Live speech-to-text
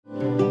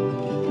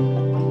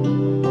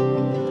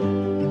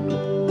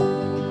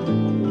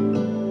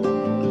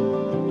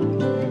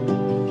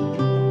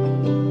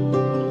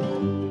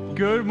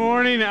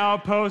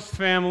Outpost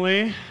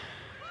family.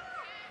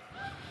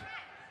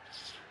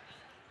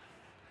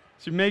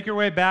 As you make your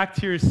way back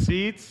to your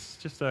seats,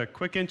 just a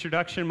quick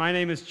introduction. My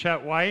name is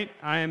Chet White.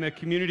 I am a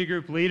community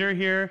group leader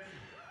here,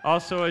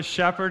 also a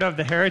shepherd of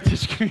the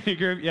Heritage Community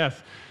Group.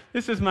 Yes,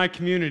 this is my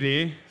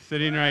community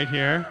sitting right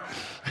here.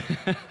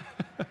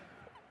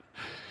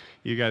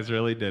 You guys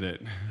really did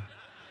it.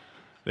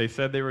 They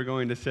said they were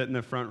going to sit in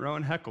the front row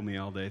and heckle me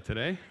all day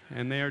today,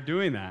 and they are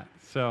doing that.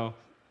 So,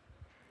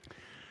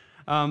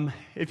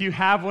 if you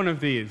have one of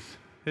these,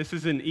 this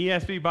is an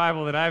ESV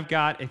Bible that I've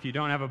got. If you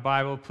don't have a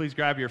Bible, please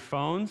grab your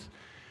phones.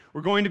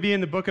 We're going to be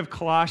in the book of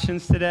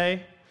Colossians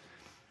today.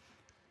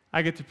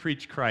 I get to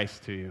preach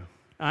Christ to you.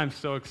 I'm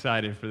so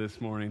excited for this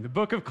morning. The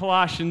book of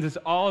Colossians is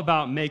all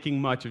about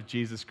making much of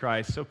Jesus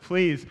Christ. So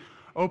please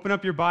open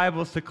up your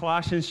Bibles to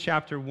Colossians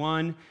chapter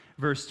 1,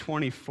 verse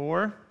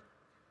 24.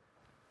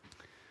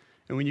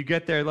 And when you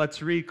get there,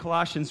 let's read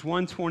Colossians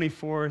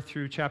 1:24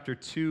 through chapter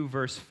 2,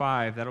 verse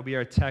 5. That'll be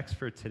our text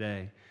for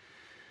today.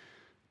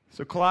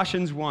 So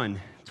Colossians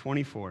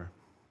 1:24.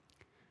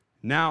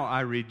 Now I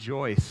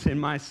rejoice in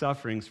my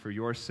sufferings for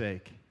your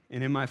sake,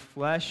 and in my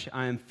flesh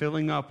I am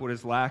filling up what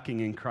is lacking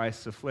in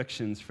Christ's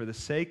afflictions for the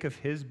sake of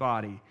his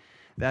body,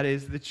 that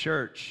is the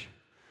church,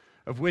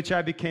 of which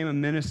I became a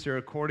minister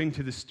according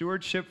to the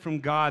stewardship from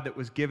God that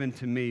was given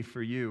to me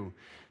for you,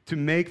 to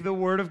make the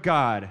word of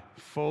God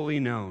fully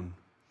known.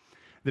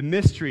 The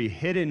mystery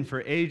hidden for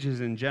ages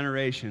and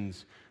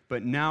generations,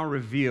 but now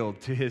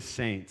revealed to his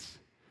saints.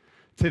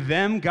 To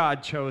them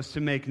God chose to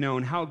make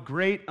known how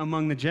great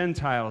among the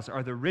Gentiles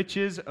are the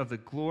riches of the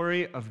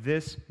glory of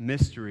this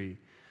mystery,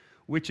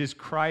 which is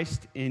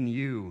Christ in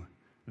you,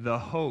 the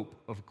hope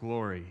of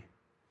glory.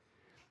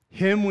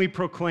 Him we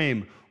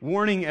proclaim,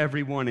 warning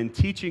everyone and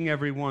teaching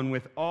everyone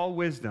with all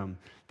wisdom,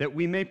 that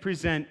we may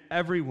present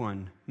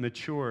everyone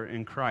mature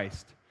in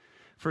Christ.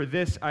 For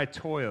this I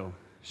toil,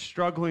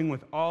 struggling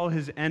with all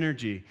his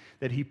energy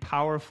that he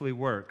powerfully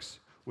works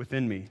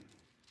within me.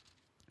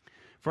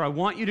 For I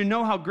want you to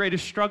know how great a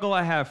struggle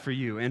I have for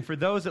you and for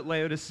those at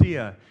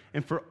Laodicea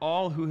and for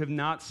all who have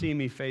not seen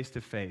me face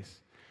to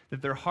face,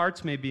 that their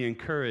hearts may be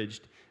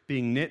encouraged,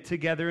 being knit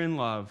together in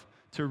love,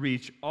 to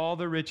reach all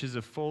the riches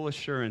of full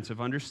assurance of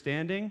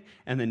understanding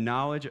and the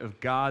knowledge of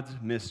God's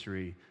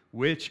mystery,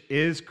 which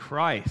is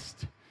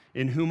Christ,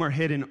 in whom are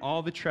hidden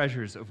all the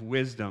treasures of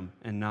wisdom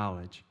and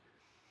knowledge.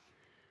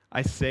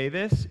 I say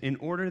this in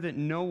order that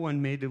no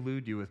one may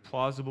delude you with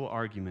plausible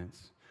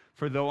arguments.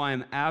 For though I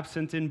am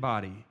absent in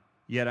body,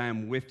 yet I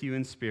am with you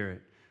in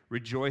spirit,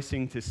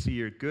 rejoicing to see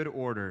your good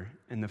order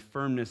and the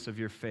firmness of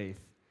your faith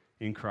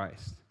in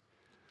Christ.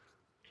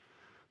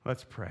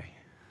 Let's pray.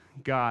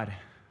 God,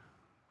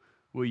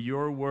 will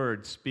your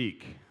word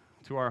speak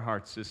to our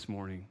hearts this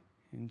morning?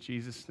 In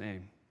Jesus'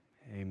 name,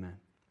 amen.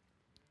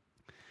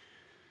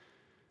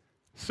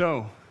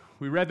 So,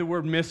 we read the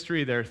word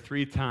mystery there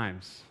 3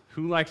 times.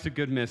 Who likes a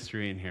good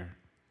mystery in here?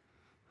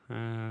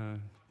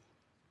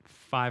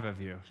 5 of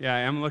you. Yeah,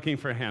 I'm looking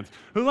for hands.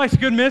 Who likes a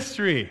good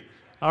mystery?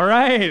 All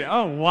right.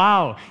 Oh,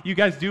 wow. You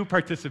guys do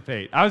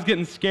participate. I was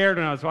getting scared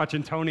when I was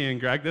watching Tony and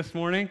Greg this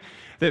morning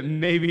that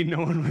maybe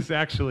no one was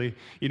actually,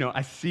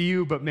 I see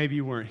you, but maybe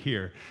you weren't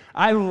here.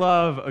 I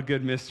love a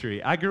good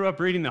mystery. I grew up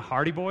reading the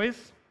Hardy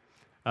Boys,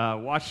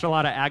 watched a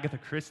lot of Agatha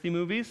Christie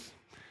movies,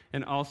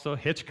 and also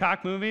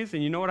Hitchcock movies.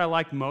 And you know what I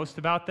like most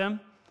about them?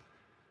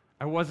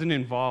 I wasn't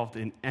involved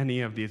in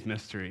any of these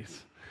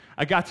mysteries.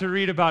 I got to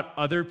read about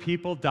other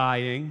people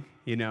dying,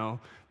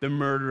 the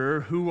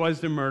murderer, who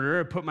was the murderer.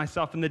 I put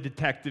myself in the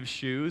detective's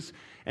shoes,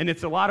 and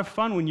it's a lot of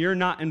fun when you're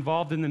not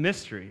involved in the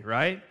mystery,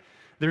 right?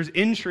 There's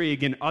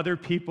intrigue in other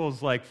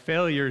people's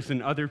failures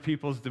and other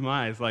people's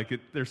demise.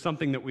 There's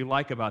something that we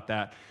like about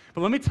that.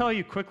 But let me tell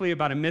you quickly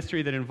about a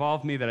mystery that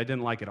involved me that I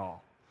didn't like at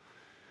all.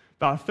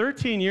 About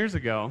 13 years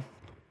ago,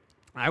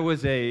 I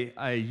was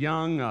a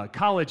young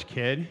college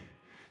kid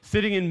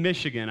sitting in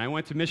Michigan. I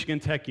went to Michigan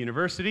Tech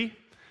University,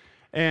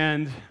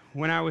 and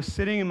when I was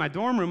sitting in my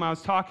dorm room, I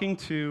was talking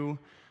to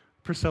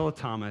Priscilla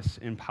Thomas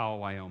in Powell,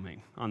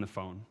 Wyoming, on the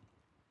phone.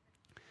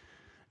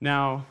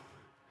 Now,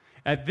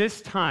 at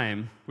this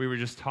time, we were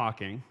just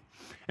talking,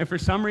 and for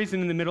some reason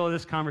in the middle of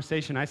this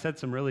conversation, I said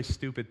some really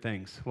stupid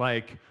things,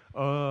 like,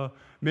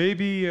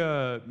 maybe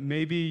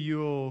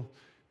you'll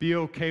be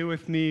okay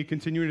with me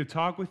continuing to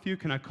talk with you?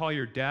 Can I call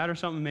your dad or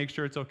something, make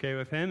sure it's okay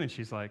with him? And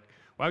she's like,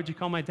 why would you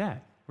call my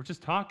dad? We're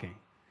just talking.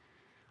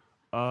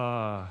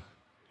 And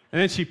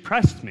then she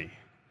pressed me.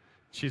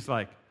 She's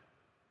like,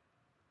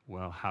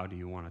 well, how do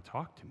you want to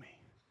talk to me?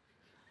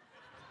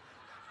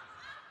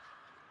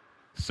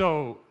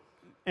 So,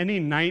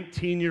 any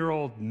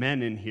 19-year-old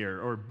men in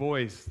here, or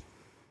boys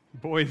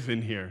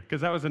in here,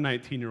 because that was a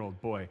 19-year-old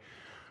boy.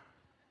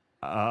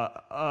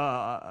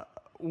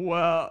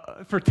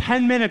 Well, for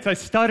 10 minutes I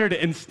stuttered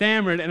and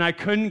stammered, and I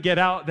couldn't get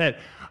out that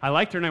I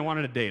liked her and I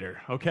wanted to date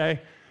her, okay?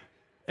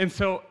 And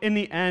so in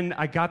the end,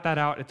 I got that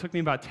out. It took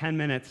me about 10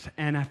 minutes,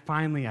 and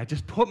I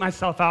just put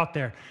myself out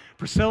there.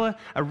 Priscilla,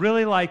 I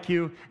really like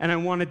you, and I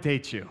want to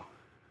date you.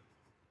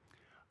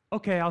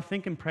 Okay, I'll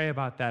think and pray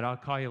about that. I'll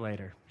call you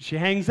later. She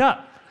hangs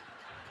up.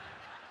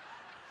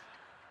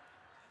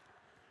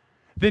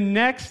 The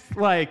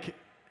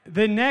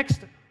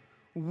next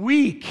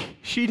week,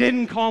 she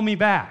didn't call me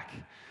back.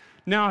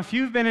 Now, if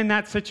you've been in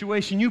that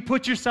situation, you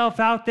put yourself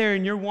out there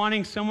and you're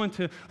wanting someone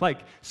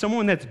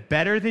that's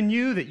better than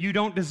you, that you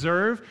don't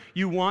deserve,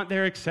 you want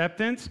their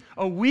acceptance.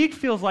 A week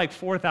feels like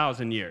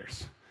 4,000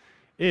 years.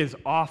 It is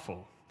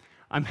awful.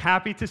 I'm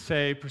happy to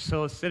say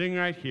Priscilla's sitting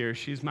right here.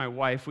 She's my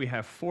wife. We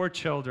have 4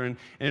 children,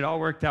 and it all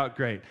worked out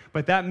great.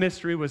 But that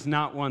mystery was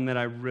not one that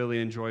I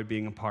really enjoyed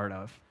being a part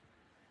of.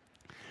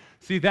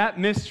 See, that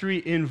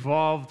mystery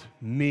involved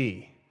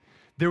me.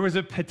 There was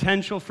a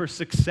potential for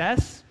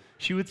success.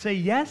 She would say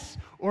yes,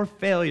 or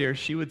failure.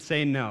 She would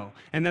say no.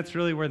 And that's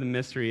really where the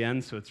mystery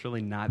ends, so it's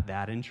really not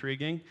that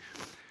intriguing.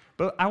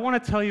 But I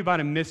want to tell you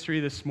about a mystery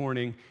this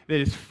morning that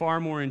is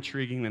far more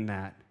intriguing than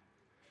that.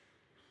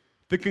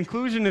 The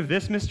conclusion of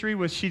this mystery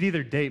was she'd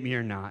either date me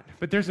or not.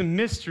 But there's a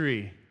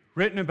mystery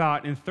written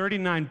about in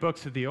 39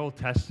 books of the Old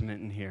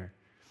Testament in here.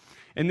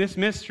 And this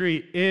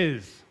mystery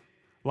is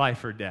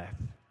life or death.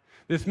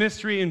 This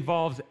mystery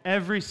involves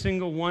every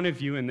single one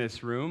of you in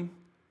this room.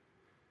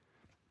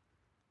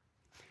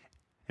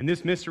 And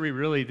this mystery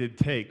really did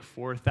take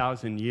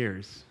 4,000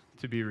 years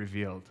to be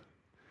revealed.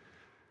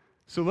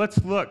 So let's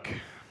look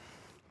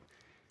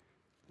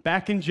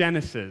back in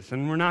Genesis,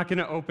 and we're not going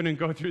to open and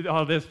go through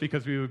all this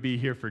because we would be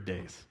here for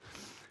days.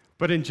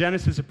 But in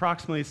Genesis,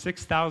 approximately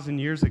 6,000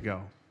 years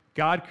ago,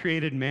 God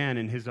created man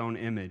in his own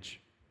image.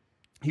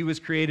 He was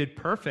created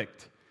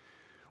perfect,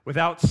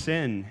 without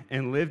sin,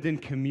 and lived in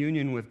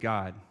communion with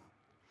God.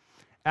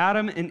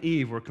 Adam and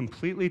Eve were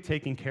completely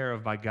taken care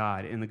of by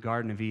God in the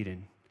Garden of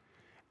Eden.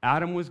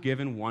 Adam was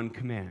given one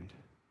command.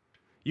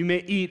 You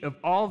may eat of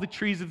all the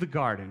trees of the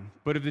garden,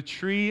 but of the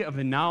tree of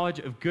the knowledge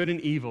of good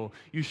and evil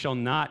you shall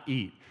not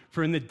eat.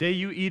 For in the day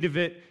you eat of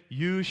it,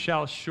 you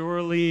shall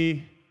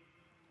surely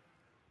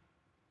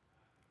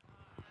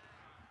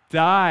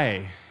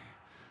die.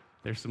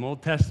 There's some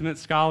Old Testament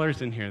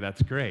scholars in here.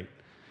 That's great.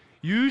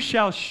 You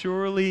shall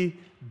surely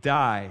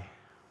die.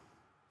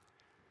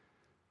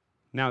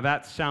 Now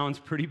that sounds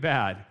pretty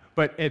bad,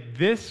 but at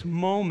this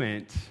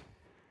moment,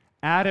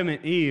 Adam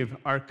and Eve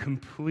are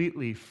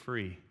completely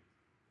free.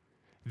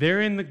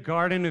 They're in the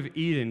Garden of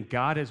Eden.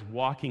 God is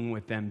walking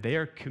with them. They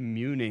are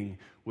communing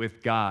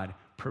with God.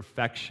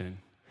 Perfection.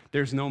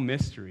 There's no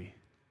mystery.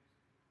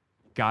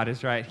 God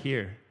is right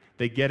here.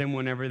 They get him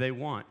whenever they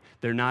want.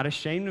 They're not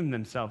ashamed of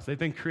themselves. They've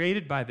been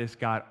created by this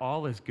God.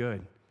 All is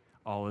good.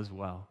 All is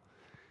well.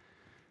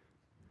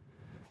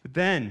 But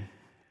then,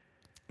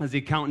 as the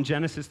account in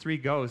Genesis 3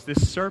 goes,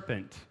 this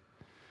serpent,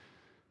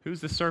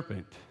 who's the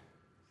serpent?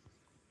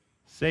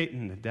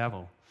 Satan, the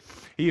devil.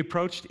 He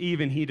approached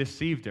Eve and he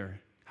deceived her.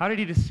 How did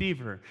he deceive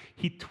her?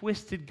 He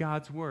twisted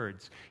God's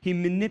words. He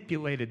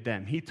manipulated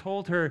them. He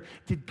told her,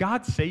 did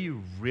God say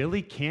you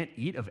really can't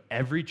eat of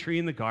every tree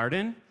in the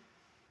garden?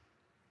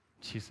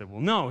 She said,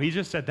 well, no, he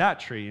just said that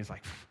tree. He's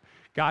like,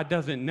 God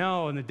doesn't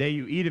know, and the day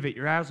you eat of it,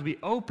 your eyes will be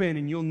open,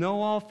 and you'll know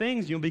all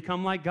things, and you'll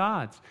become like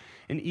gods.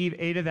 And Eve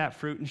ate of that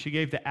fruit, and she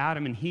gave to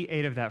Adam, and he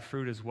ate of that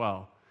fruit as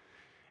well.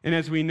 And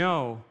as we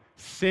know,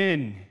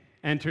 sin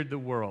entered the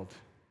world.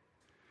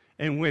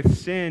 And with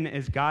sin,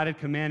 as God had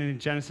commanded in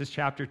Genesis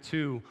chapter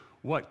 2,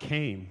 what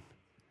came?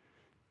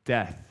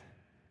 Death.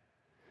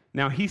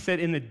 Now, he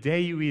said, in the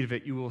day you eat of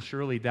it, you will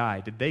surely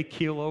die. Did they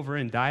keel over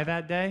and die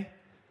that day?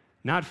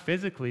 Not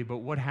physically, but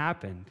what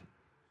happened?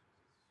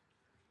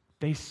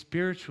 They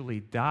spiritually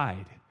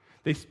died.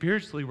 They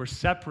spiritually were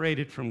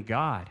separated from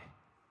God.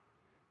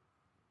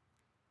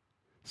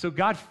 So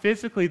God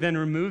physically then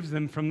removes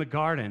them from the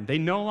garden. They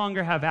no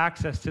longer have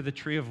access to the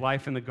tree of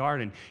life in the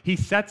garden. He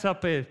sets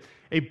up a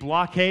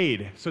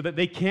blockade so that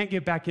they can't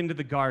get back into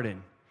the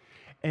garden.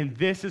 And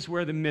this is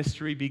where the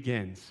mystery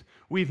begins.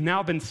 We've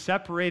now been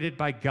separated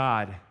by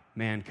God,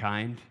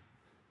 mankind.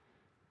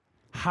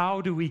 How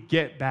do we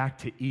get back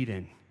to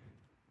Eden?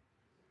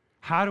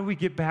 How do we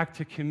get back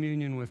to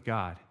communion with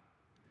God?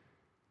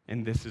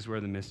 And this is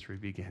where the mystery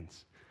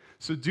begins.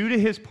 So due to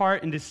his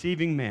part in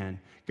deceiving man,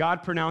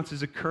 God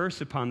pronounces a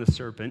curse upon the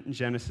serpent in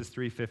Genesis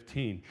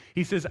 3:15.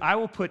 He says, I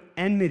will put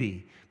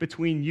enmity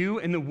between you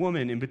and the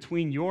woman, and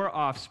between your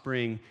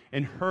offspring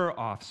and her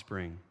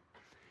offspring.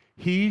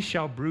 He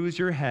shall bruise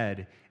your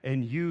head,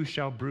 and you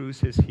shall bruise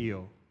his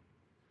heel.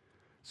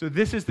 So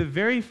this is the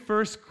very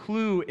first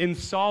clue in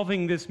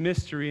solving this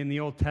mystery in the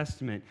Old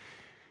Testament.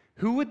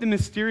 Who would the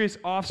mysterious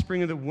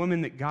offspring of the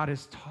woman that God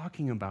is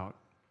talking about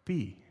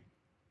be?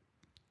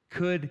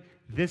 Could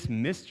this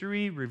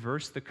mystery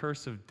reverse the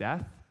curse of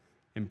death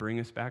and bring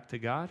us back to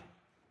God?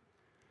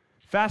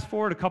 Fast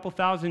forward a couple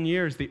thousand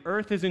years, the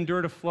earth has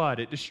endured a flood.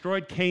 It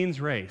destroyed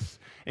Cain's race.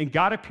 And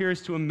God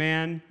appears to a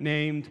man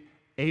named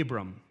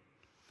Abram.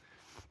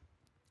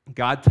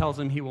 God tells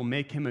him he will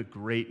make him a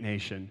great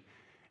nation.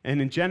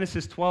 And in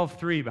Genesis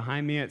 12:3,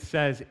 behind me it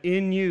says,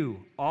 in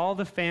you all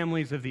the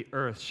families of the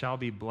earth shall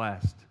be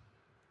blessed.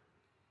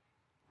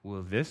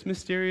 Will this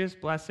mysterious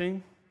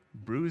blessing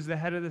bruise the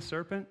head of the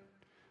serpent?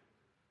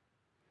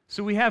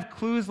 So we have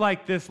clues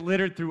like this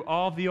littered through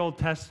all of the Old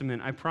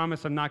Testament. I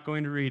promise I'm not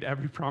going to read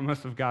every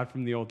promise of God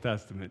from the Old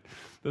Testament.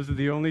 Those are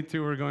the only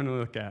two we're going to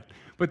look at.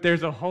 But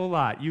there's a whole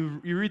lot. You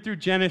read through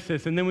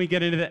Genesis, and then we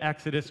get into the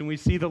Exodus, and we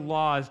see the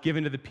laws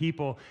given to the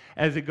people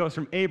as it goes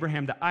from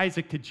Abraham to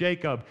Isaac to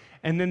Jacob.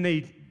 And then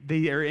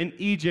they are in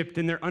Egypt,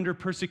 and they're under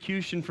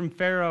persecution from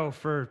Pharaoh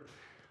for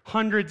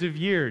hundreds of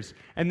years.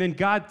 And then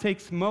God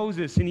takes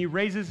Moses, and he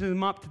raises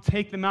him up to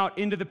take them out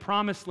into the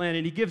promised land,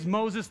 and he gives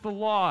Moses the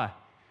law.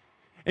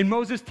 And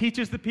Moses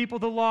teaches the people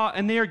the law,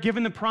 and they are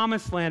given the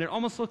promised land. It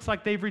almost looks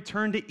like they've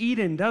returned to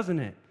Eden, doesn't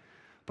it?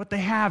 But they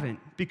haven't,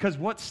 because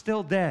what's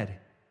still dead?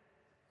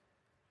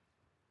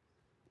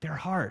 Their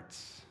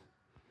hearts.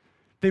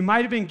 They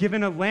might have been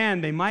given a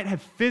land. They might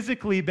have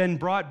physically been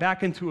brought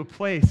back into a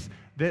place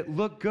that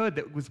looked good,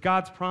 that was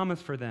God's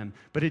promise for them,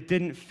 but it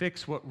didn't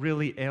fix what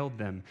really ailed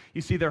them.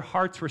 You see, their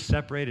hearts were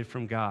separated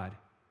from God.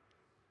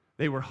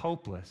 They were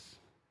hopeless.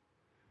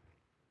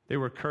 They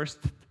were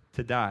cursed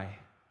to die.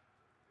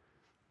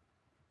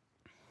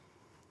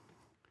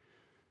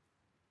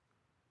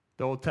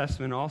 The Old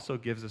Testament also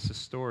gives us a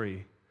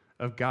story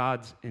of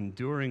God's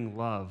enduring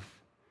love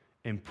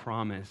and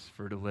promise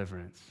for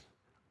deliverance.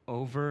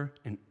 Over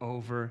and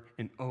over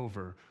and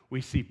over,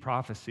 we see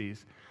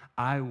prophecies.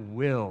 I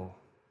will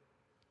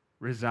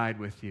reside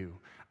with you.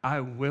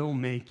 I will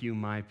make you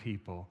my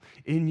people.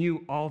 In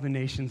you, all the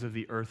nations of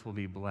the earth will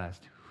be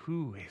blessed.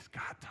 Who is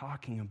God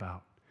talking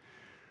about?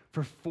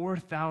 For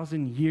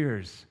 4,000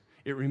 years,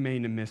 it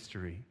remained a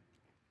mystery.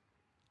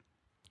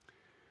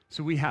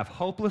 So we have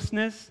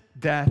hopelessness,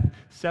 death,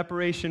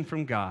 separation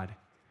from God,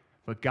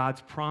 but God's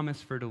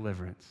promise for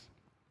deliverance.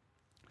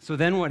 So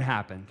then what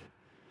happened?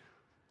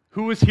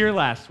 Who was here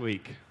last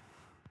week?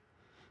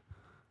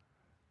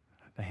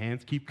 The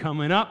hands keep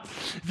coming up.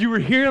 If you were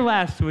here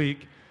last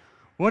week,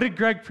 what did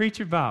Greg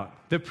preach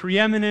about? The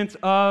preeminence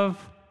of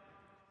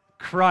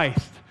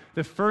Christ,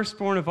 the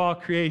firstborn of all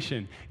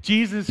creation.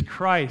 Jesus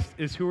Christ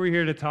is who we're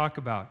here to talk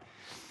about.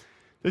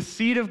 The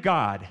seed of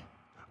God,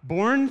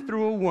 born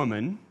through a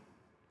woman.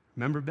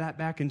 Remember that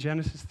back in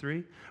Genesis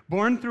 3?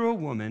 Born through a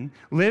woman,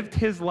 lived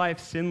his life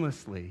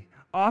sinlessly,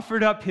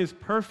 offered up his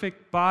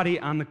perfect body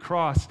on the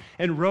cross,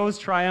 and rose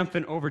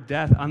triumphant over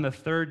death on the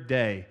third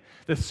day.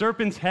 The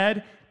serpent's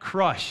head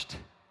crushed.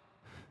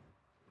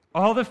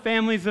 All the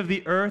families of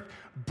the earth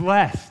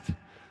blessed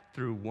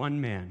through one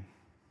man.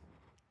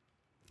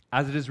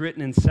 As it is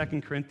written in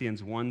 2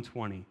 Corinthians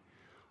 1:20,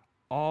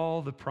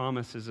 all the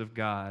promises of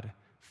God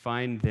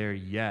find their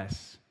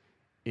yes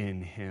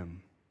in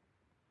him.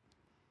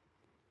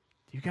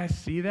 Do you guys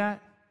see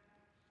that?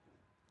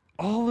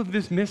 All of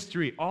this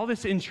mystery, all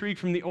this intrigue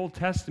from the Old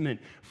Testament,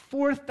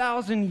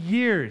 4,000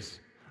 years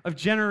of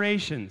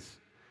generations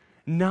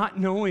not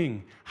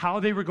knowing how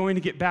they were going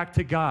to get back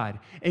to God.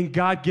 And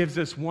God gives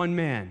us one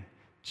man,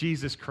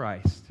 Jesus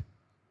Christ.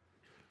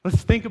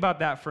 Let's think about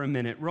that for a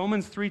minute.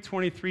 Romans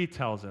 3:23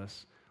 tells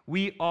us,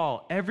 we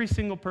all, every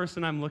single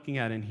person I'm looking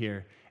at in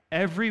here,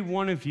 every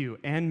one of you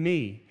and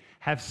me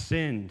have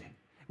sinned.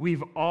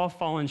 We've all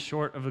fallen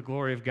short of the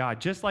glory of God,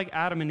 just like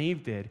Adam and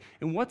Eve did.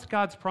 And what's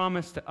God's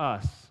promise to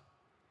us?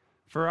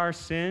 For our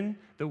sin,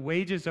 the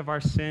wages of our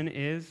sin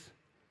is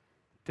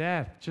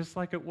death, just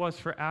like it was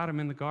for Adam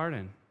in the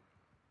garden.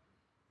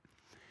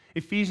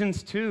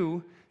 Ephesians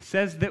 2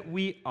 says that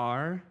we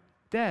are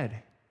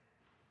dead.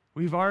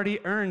 We've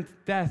already earned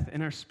death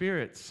in our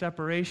spirit,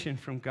 separation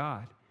from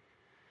God.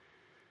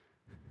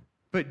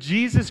 But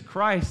Jesus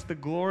Christ, the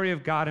glory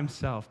of God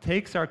himself,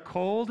 takes our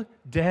cold,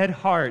 dead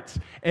hearts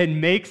and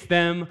makes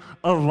them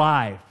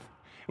alive.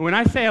 And when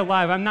I say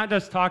alive, I'm not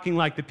just talking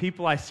like the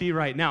people I see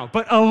right now,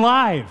 but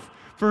alive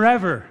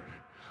forever.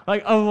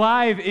 Like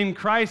alive in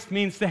Christ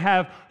means to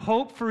have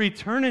hope for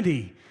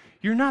eternity.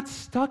 You're not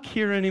stuck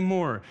here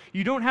anymore.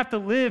 You don't have to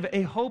live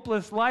a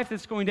hopeless life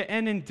that's going to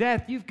end in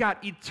death. You've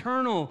got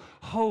eternal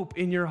hope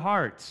in your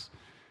hearts.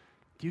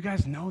 Do you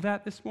guys know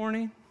that this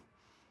morning?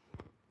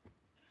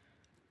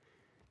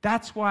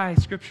 That's why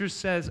Scripture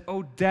says,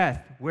 "O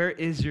death, where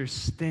is your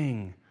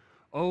sting?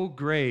 O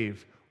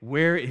grave,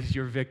 where is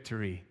your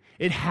victory?"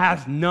 It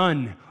has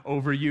none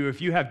over you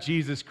if you have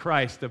Jesus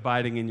Christ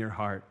abiding in your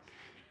heart.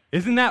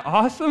 Isn't that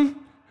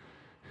awesome?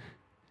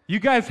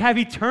 You guys have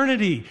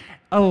eternity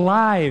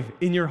alive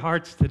in your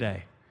hearts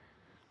today.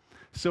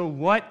 So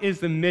what is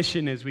the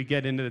mission as we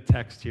get into the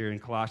text here in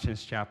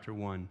Colossians chapter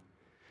 1?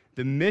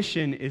 The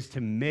mission is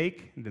to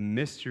make the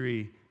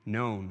mystery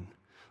known.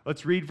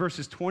 Let's read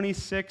verses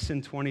 26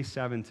 and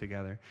 27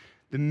 together.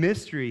 The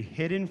mystery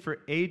hidden for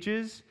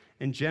ages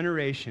and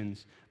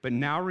generations, but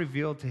now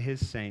revealed to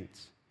his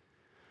saints.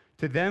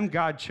 To them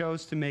God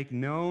chose to make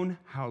known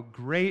how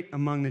great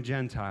among the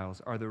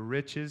Gentiles are the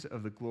riches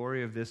of the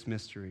glory of this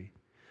mystery,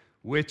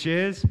 which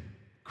is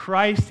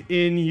Christ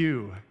in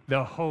you,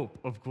 the hope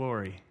of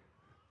glory.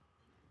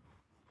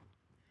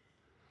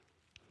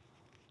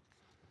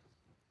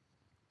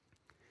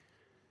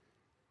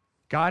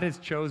 God has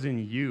chosen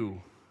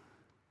you,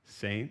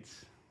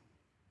 saints,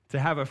 to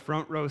have a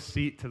front row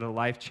seat to the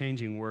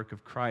life-changing work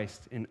of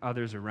Christ in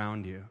others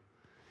around you.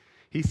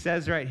 He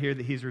says right here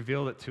that he's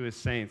revealed it to his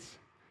saints.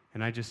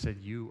 And I just said,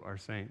 you are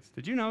saints.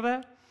 Did you know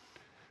that?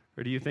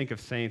 Or do you think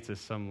of saints as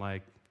some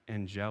like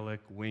angelic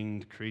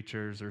winged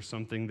creatures or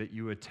something that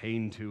you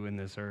attain to in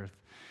this earth?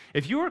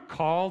 If you are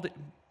called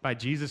by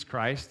Jesus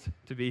Christ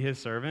to be his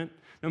servant,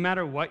 no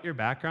matter what your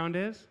background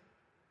is,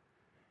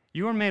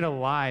 you are made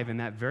alive in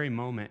that very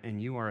moment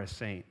and you are a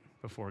saint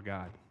before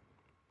God.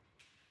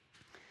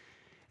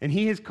 And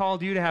he has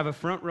called you to have a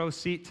front row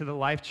seat to the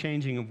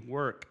life-changing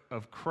work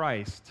of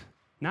Christ,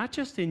 not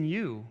just in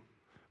you,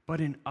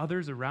 but in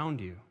others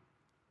around you.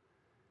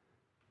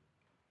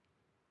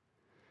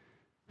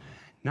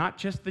 Not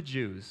just the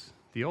Jews.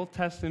 The Old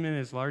Testament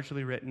is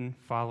largely written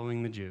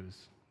following the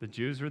Jews. The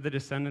Jews were the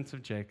descendants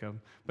of Jacob,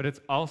 but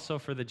it's also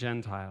for the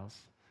Gentiles.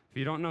 If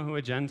you don't know who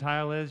a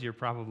Gentile is, you're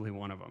probably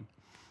one of them.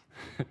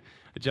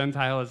 A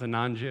Gentile is a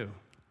non-Jew.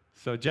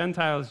 So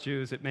Gentiles,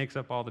 Jews, it makes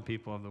up all the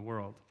people of the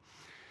world.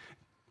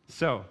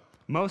 So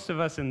most of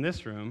us in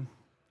this room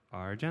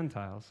are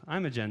Gentiles.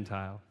 I'm a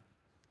Gentile.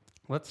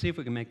 Let's see if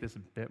we can make this a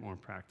bit more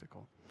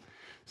practical.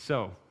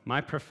 So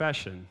my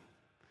profession,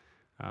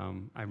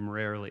 I'm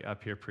rarely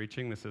up here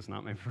preaching. This is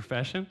not my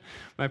profession.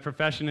 My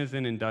profession is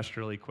in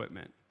industrial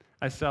equipment.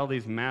 I sell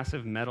these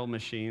massive metal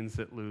machines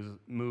that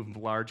move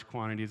large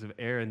quantities of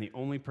air, and the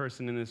only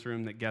person in this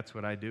room that gets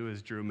what I do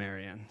is Drew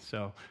Marion.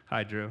 So,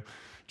 hi, Drew.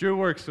 Drew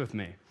works with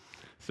me.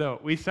 So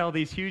we sell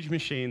these huge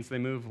machines. They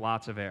move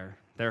lots of air.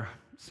 They're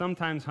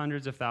sometimes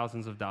hundreds of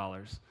thousands of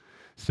dollars.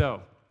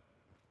 So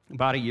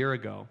about a year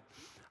ago,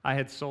 I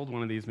had sold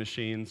one of these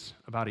machines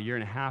about a year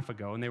and a half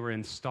ago, and they were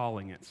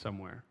installing it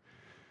somewhere.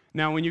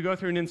 Now, when you go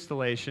through an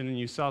installation and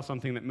you sell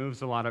something that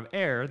moves a lot of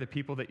air, the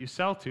people that you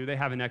sell to, they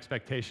have an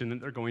expectation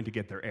that they're going to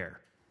get their air,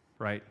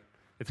 right?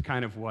 It's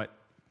kind of what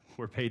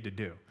we're paid to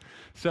do.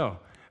 So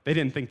they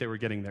didn't think they were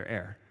getting their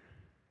air.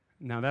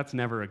 Now, that's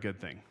never a good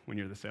thing when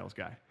you're the sales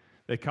guy.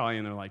 They call you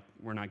and they're like,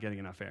 we're not getting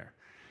enough air.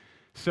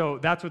 So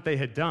that's what they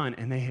had done,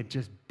 and they had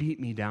just beat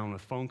me down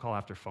with phone call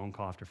after phone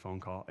call after phone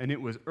call. And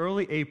it was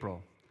early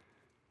April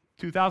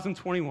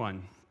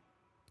 2021,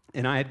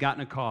 and I had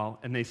gotten a call,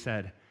 and they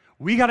said,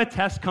 we got a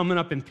test coming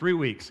up in 3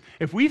 weeks.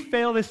 If we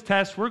fail this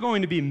test, we're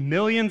going to be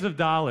millions of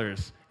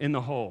dollars in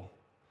the hole.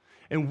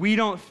 And we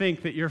don't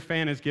think that your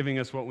fan is giving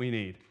us what we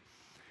need.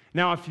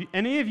 Now, if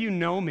any of you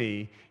know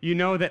me, you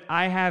know that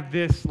I have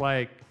this,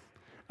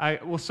 I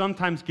will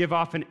sometimes give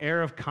off an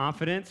air of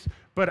confidence,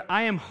 but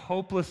I am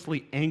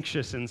hopelessly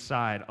anxious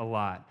inside a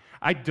lot.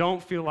 I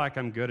don't feel like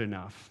I'm good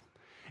enough.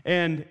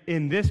 And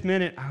in this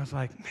minute, I was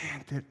like,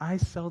 man, did I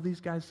sell these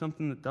guys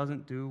something that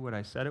doesn't do what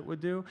I said it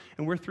would do?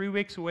 And we're 3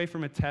 weeks away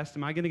from a test.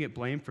 Am I going to get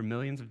blamed for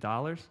millions of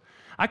dollars?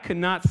 I could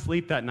not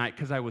sleep that night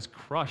because I was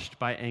crushed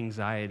by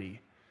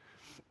anxiety.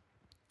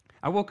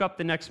 I woke up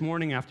the next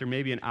morning after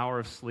maybe an hour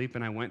of sleep,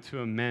 and I went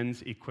to a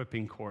men's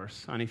equipping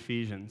course on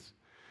Ephesians.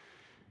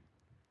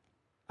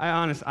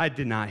 I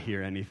did not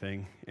hear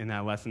anything in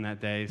that lesson that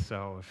day,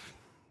 so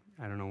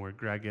I don't know where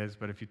Greg is,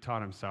 but if you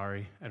taught, I'm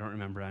sorry. I don't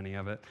remember any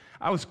of it.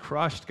 I was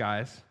crushed,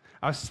 guys.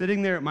 I was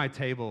sitting there at my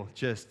table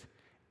just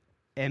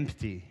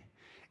empty,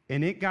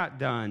 and it got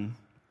done,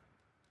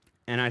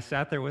 and I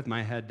sat there with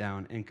my head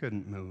down and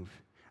couldn't move.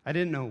 I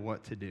didn't know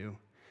what to do.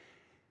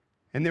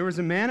 And there was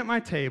a man at my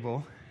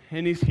table,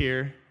 and he's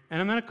here,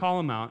 and I'm going to call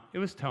him out. It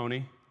was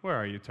Tony. Where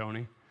are you,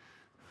 Tony?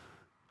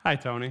 Hi,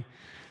 Tony.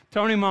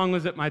 Tony Mong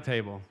was at my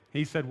table.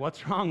 He said,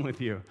 what's wrong with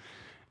you?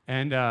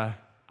 And I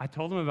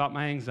told him about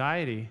my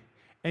anxiety.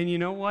 And you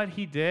know what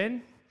he did?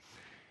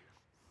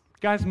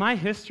 Guys, my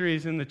history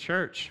is in the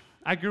church.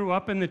 I grew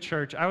up in the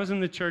church. I was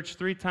in the church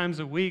 3 times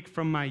a week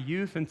from my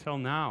youth until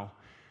now.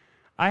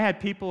 I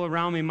had people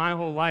around me my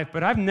whole life,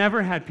 but I've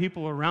never had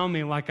people around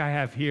me like I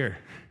have here.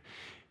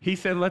 He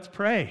said, let's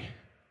pray.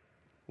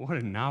 What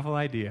a novel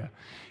idea.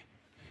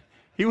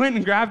 He went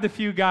and grabbed a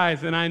few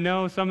guys, and I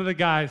know some of the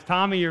guys.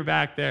 Tommy, you're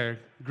back there.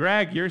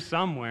 Greg, you're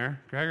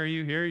somewhere. Greg, are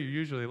you here? You're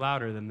usually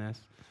louder than this.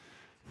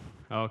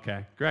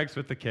 Okay, Greg's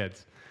with the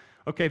kids.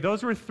 Okay,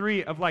 those were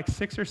 3 of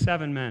 6 or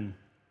 7 men.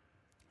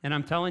 And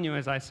I'm telling you,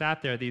 as I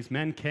sat there, these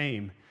men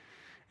came,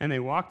 and they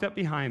walked up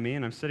behind me,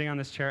 and I'm sitting on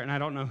this chair, and I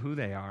don't know who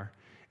they are.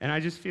 And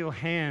I just feel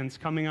hands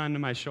coming onto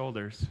my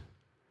shoulders.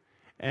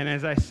 And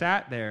as I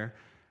sat there,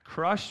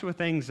 crushed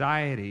with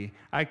anxiety,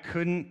 I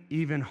couldn't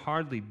even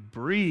hardly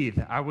breathe.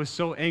 I was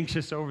so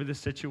anxious over the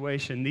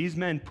situation. These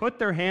men put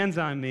their hands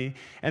on me,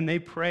 and they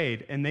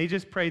prayed. And they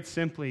just prayed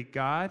simply,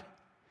 God,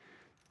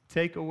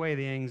 take away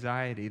the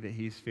anxiety that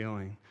he's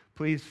feeling.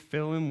 Please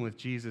fill him with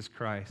Jesus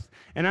Christ.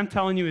 And I'm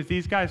telling you, as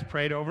these guys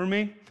prayed over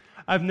me,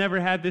 I've never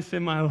had this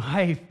in my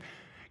life.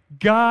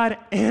 God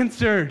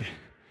answered.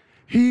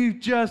 He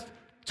just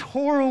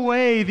tore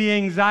away the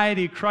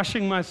anxiety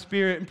crushing my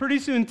spirit. And pretty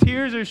soon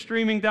tears are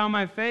streaming down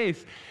my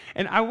face.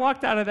 And I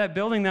walked out of that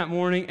building that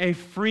morning a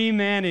free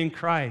man in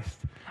Christ.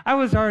 I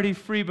was already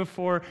free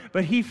before,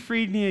 but he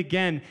freed me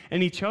again.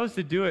 And he chose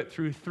to do it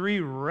through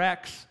 3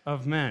 wrecks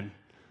of men,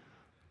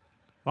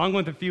 along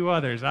with a few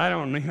others. I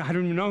don't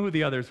even know who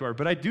the others were,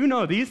 but I do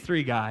know these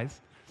 3 guys.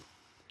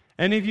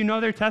 And if you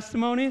know their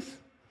testimonies,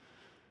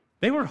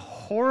 they were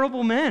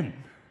horrible men.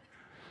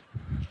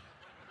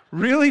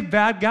 really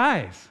bad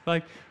guys.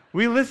 Like,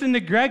 we listen to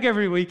Greg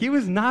every week. He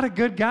was not a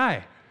good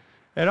guy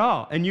at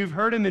all. And you've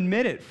heard him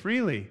admit it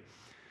freely.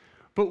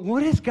 But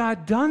what has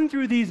God done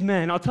through these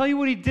men? I'll tell you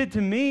what he did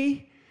to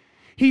me.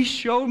 He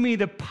showed me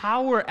the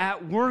power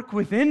at work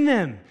within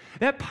them.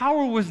 That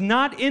power was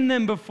not in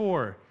them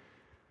before.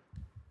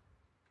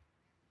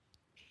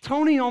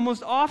 Tony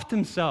almost offed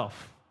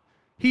himself.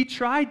 He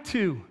tried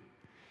to.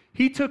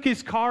 He took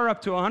his car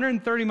up to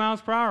 130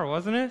 miles per hour,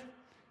 wasn't it?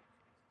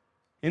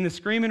 In the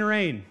screaming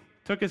rain.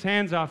 Took his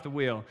hands off the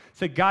wheel.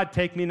 Said, God,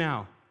 take me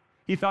now.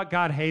 He thought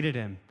God hated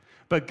him.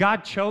 But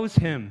God chose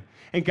him.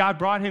 And God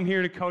brought him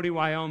here to Cody,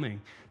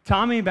 Wyoming.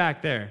 Tommy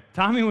back there.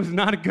 Tommy was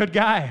not a good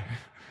guy.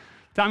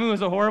 Tommy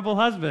was a horrible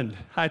husband.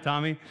 Hi,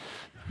 Tommy.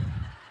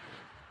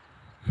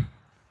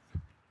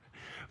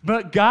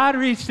 But God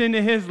reached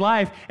into his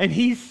life, and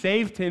he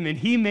saved him, and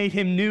he made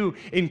him new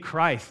in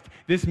Christ.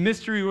 This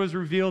mystery was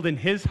revealed in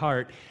his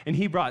heart, and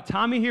he brought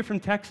Tommy here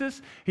from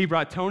Texas. He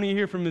brought Tony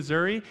here from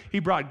Missouri. He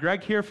brought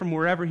Greg here from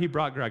wherever he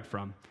brought Greg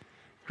from.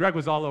 Greg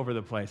was all over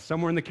the place,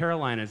 somewhere in the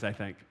Carolinas, I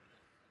think.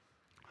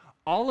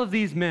 All of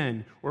these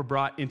men were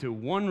brought into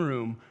one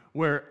room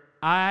where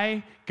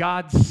I,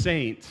 God's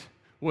saint,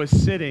 was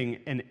sitting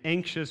an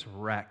anxious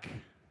wreck.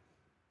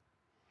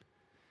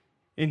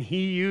 And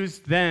he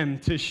used them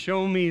to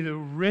show me the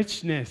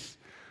richness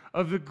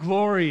of the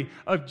glory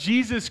of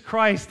Jesus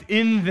Christ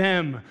in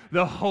them,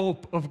 the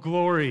hope of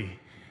glory.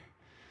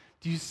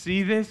 Do you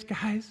see this,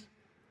 guys?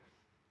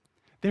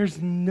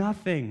 There's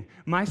nothing.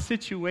 My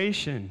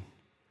situation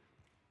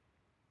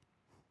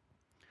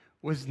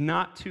was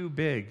not too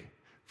big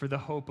for the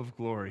hope of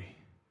glory.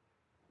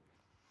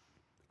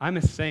 I'm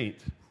a saint.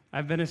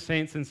 I've been a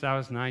saint since I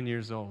was 9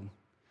 years old.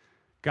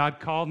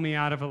 God called me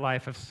out of a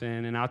life of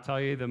sin, and I'll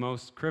tell you the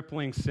most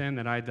crippling sin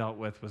that I dealt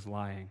with was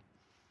lying.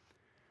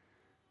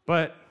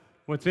 But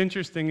what's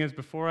interesting is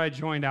before I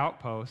joined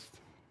Outpost,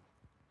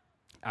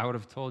 I would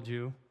have told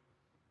you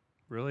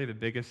really the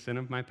biggest sin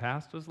of my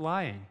past was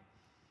lying.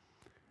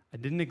 I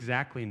didn't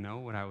exactly know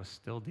what I was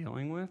still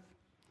dealing with.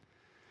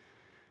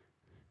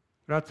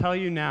 But I'll tell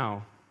you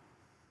now,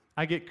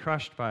 I get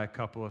crushed by a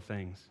couple of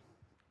things.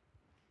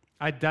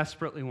 I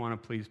desperately want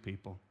to please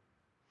people.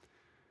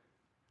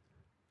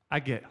 I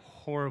get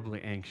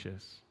horribly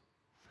anxious.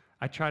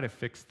 I try to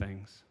fix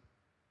things.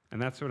 And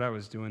that's what I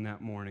was doing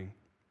that morning.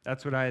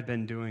 That's what I had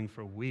been doing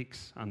for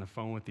weeks on the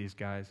phone with these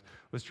guys,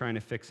 was trying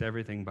to fix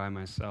everything by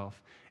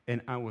myself.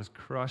 And I was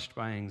crushed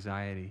by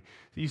anxiety.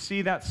 You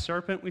see that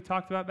serpent we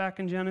talked about back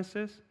in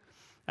Genesis?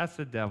 That's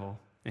the devil.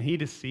 And he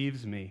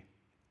deceives me.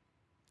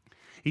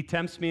 He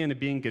tempts me into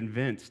being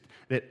convinced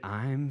that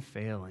I'm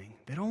failing,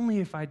 that only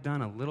if I'd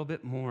done a little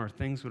bit more,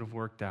 things would have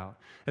worked out.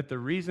 That the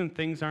reason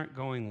things aren't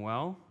going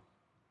well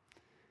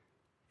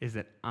is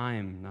that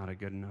I'm not a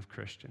good enough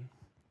Christian.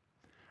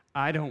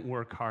 I don't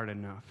work hard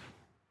enough.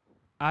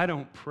 I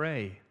don't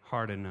pray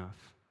hard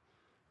enough,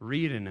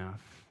 read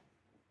enough.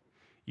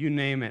 You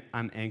name it,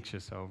 I'm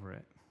anxious over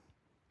it.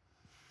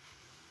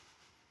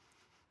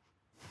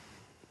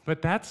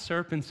 But that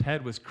serpent's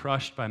head was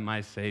crushed by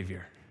my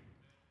Savior.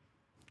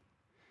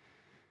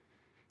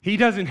 He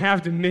doesn't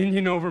have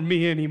dominion over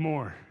me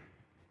anymore.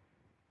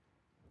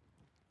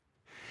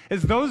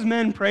 As those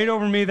men prayed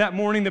over me that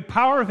morning, the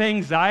power of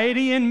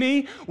anxiety in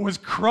me was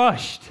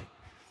crushed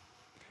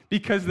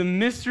because the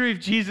mystery of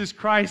Jesus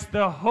Christ,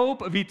 the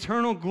hope of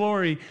eternal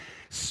glory,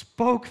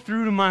 spoke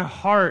through to my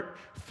heart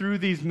through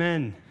these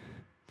men.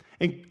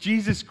 And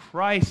Jesus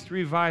Christ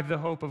revived the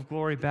hope of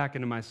glory back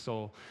into my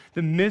soul.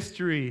 The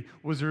mystery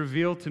was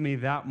revealed to me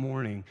that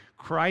morning.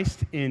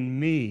 Christ in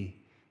me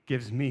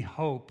gives me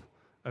hope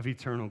of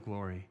eternal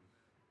glory.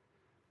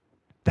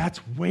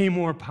 That's way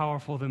more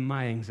powerful than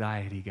my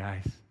anxiety,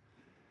 guys.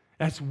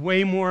 That's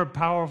way more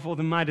powerful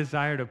than my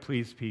desire to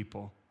please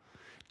people.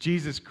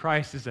 Jesus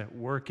Christ is at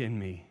work in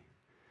me.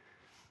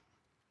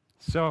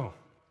 So,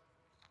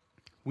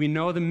 we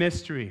know the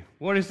mystery.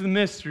 What is the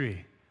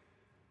mystery?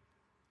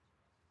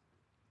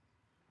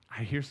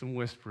 I hear some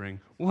whispering.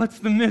 What's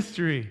the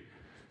mystery?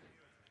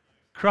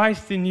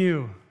 Christ in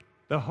you,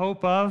 the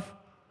hope of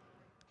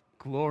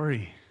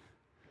glory.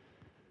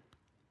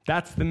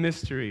 That's the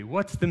mystery.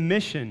 What's the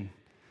mission?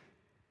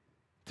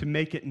 To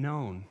make it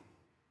known.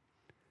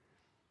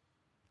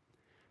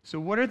 So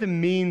what are the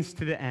means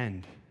to the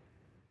end?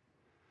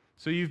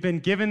 So you've been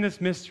given this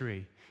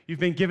mystery. You've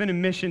been given a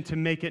mission to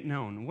make it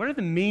known. What are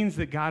the means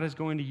that God is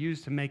going to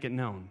use to make it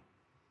known?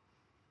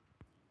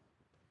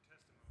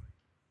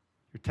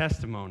 Your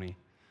testimony.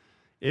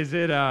 Is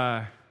it,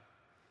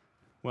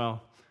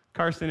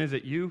 Carson, is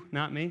it you,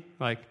 not me?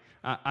 Like,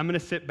 I'm going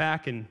to sit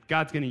back and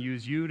God's going to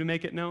use you to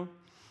make it known?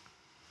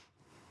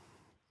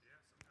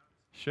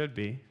 Should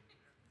be.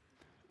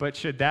 But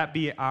should that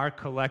be our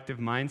collective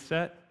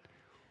mindset?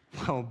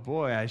 Well,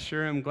 boy, I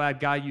sure am glad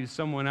God used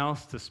someone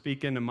else to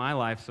speak into my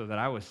life so that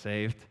I was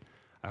saved.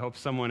 I hope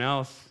someone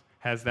else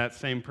has that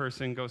same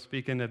person go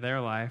speak into their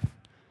life.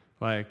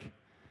 Like,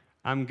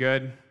 I'm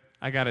good.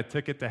 I got a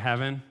ticket to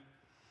heaven.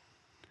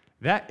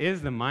 That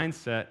is the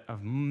mindset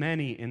of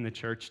many in the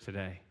church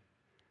today.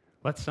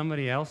 Let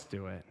somebody else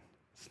do it.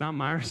 It's not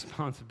my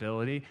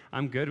responsibility.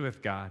 I'm good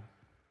with God.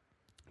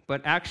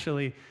 But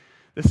actually,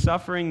 the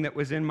suffering that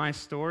was in my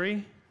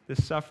story, the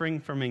suffering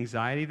from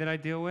anxiety that I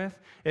deal with,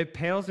 it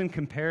pales in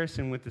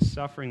comparison with the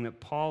suffering that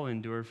Paul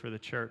endured for the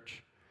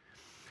church.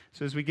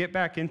 So as we get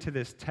back into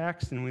this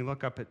text and we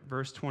look up at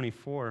verse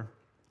 24,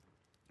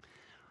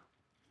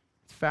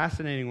 it's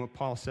fascinating what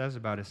Paul says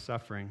about his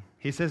suffering.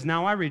 He says,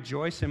 "Now I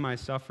rejoice in my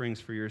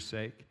sufferings for your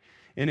sake,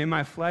 and in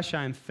my flesh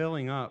I am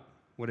filling up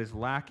what is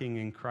lacking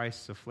in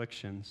Christ's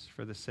afflictions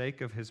for the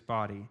sake of his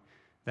body,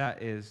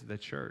 that is, the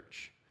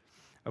church,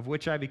 of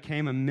which I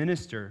became a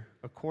minister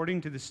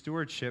according to the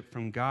stewardship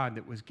from God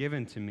that was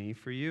given to me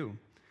for you,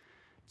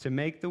 to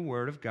make the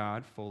word of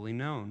God fully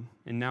known."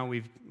 And now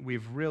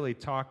we've really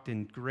talked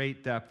in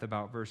great depth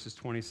about verses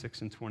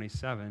 26 and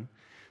 27.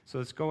 So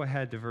let's go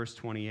ahead to verse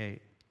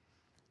 28.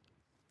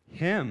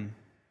 Him,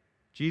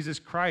 Jesus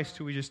Christ,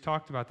 who we just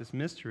talked about, this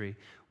mystery,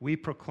 we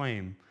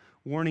proclaim,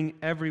 warning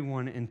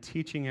everyone and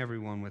teaching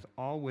everyone with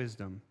all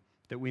wisdom,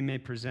 that we may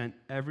present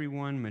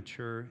everyone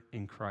mature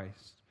in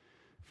Christ.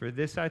 For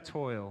this I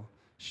toil,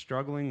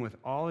 struggling with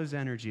all his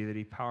energy that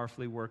he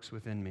powerfully works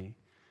within me.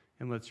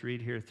 And let's read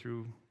here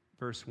through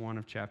verse 1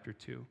 of chapter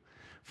 2.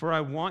 "For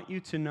I want you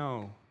to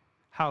know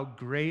how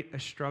great a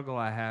struggle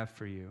I have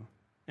for you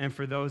and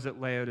for those at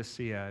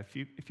Laodicea."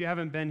 If you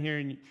haven't been here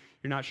and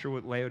you're not sure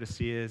what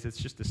Laodicea is, it's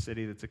just a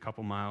city that's a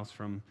couple miles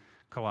from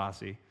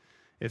Colossae.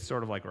 It's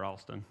sort of like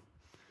Ralston.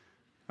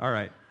 All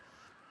right.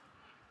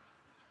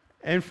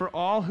 "And for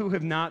all who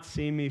have not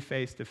seen me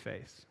face to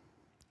face."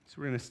 So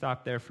we're going to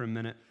stop there for a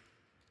minute.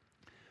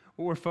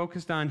 What we're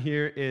focused on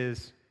here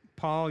is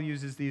Paul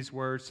uses these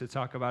words to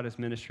talk about his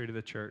ministry to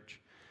the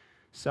church.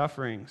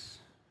 Sufferings.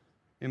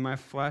 "In my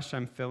flesh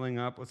I'm filling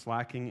up what's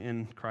lacking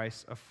in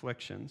Christ's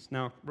afflictions."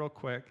 Now, real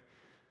quick,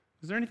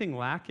 is there anything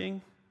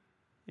lacking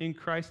in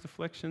Christ's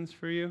afflictions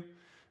for you?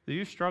 Do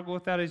you struggle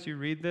with that as you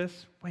read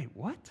this? Wait,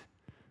 what?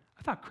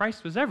 I thought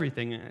Christ was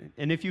everything.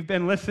 And if you've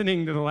been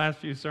listening to the last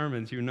few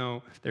sermons, you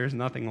know there's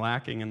nothing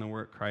lacking in the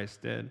work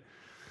Christ did.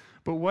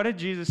 But what did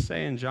Jesus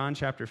say in John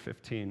chapter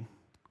 15? I'm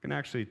going to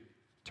actually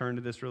turn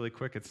to this really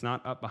quick. It's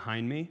not up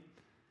behind me.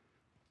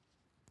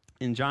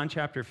 In John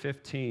chapter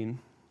 15,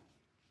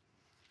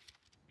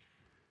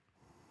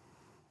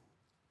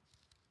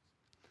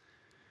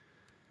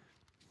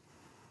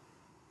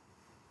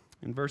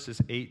 in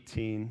verses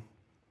 18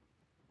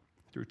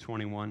 through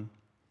 21,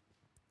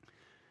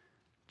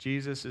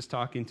 Jesus is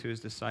talking to his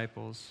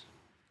disciples.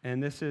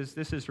 And this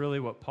is really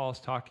what Paul's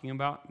talking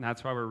about, and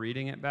that's why we're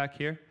reading it back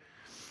here,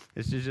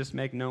 is to just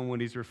make known what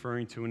he's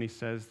referring to when he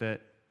says that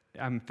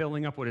I'm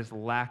filling up what is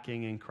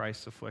lacking in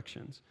Christ's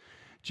afflictions.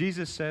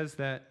 Jesus says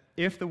that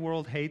if the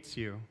world hates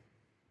you,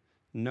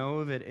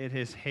 know that it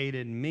has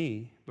hated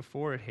me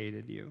before it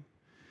hated you.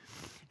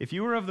 If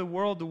you were of the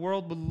world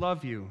would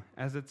love you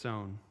as its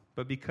own.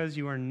 But because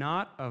you are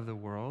not of the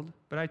world,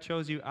 but I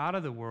chose you out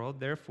of the world,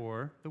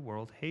 therefore the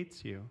world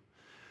hates you.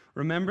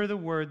 Remember the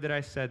word that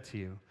I said to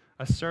you,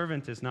 a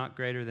servant is not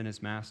greater than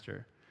his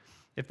master.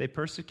 If they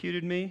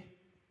persecuted me,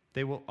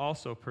 they will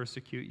also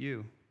persecute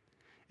you.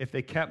 If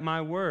they kept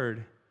my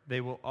word, they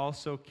will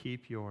also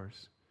keep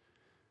yours.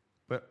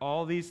 But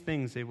all these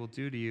things they will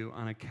do to you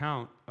on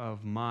account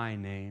of my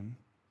name,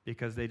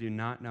 because they do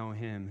not know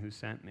him who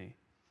sent me.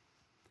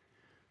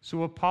 So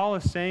what Paul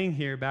is saying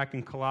here back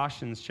in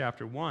Colossians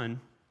chapter 1,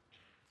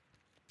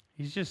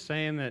 he's just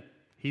saying that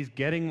he's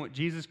getting what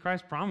Jesus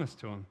Christ promised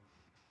to him.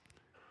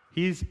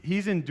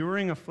 He's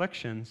enduring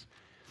afflictions.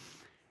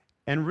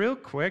 And real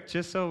quick,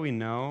 just so we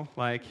know,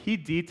 he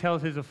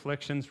details his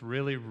afflictions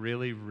really,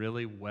 really,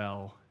 really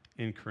well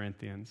in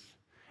Corinthians.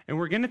 And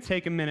we're going to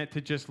take a minute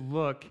to just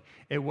look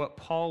at what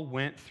Paul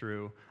went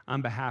through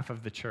on behalf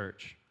of the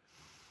church.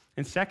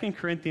 In 2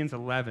 Corinthians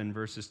 11,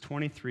 verses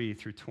 23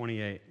 through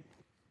 28,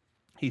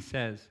 he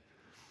says,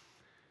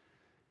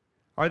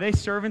 "Are they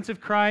servants of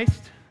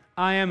Christ?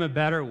 I am a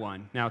better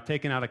one." Now,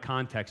 taken out of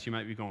context, you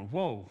might be going,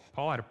 whoa,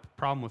 Paul had a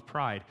problem with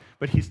pride.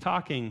 But he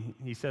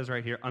says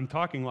right here, "I'm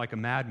talking like a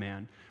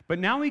madman." But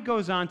now he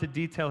goes on to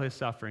detail his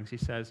sufferings. He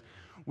says,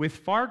 "With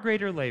far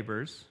greater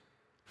labors,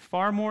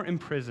 far more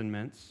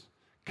imprisonments,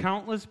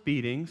 countless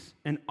beatings,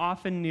 and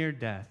often near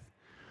death.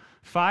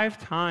 5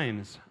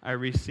 times I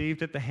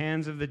received at the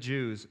hands of the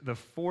Jews the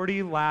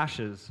 40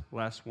 lashes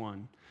less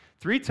one.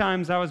 3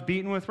 times I was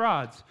beaten with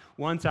rods.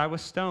 Once I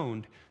was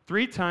stoned.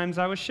 3 times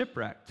I was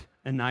shipwrecked.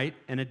 A night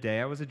and a day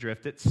I was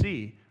adrift at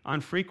sea, on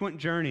frequent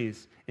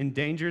journeys, in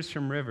dangers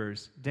from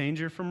rivers,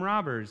 danger from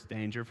robbers,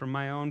 danger from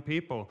my own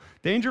people,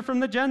 danger from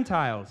the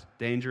Gentiles,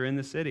 danger in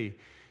the city,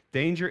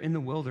 danger in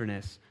the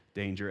wilderness,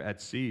 danger at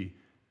sea,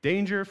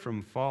 danger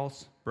from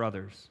false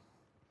brothers.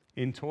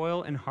 In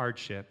toil and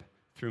hardship,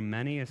 through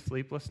many a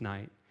sleepless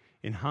night,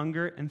 in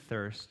hunger and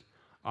thirst,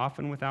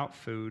 often without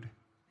food,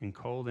 in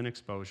cold and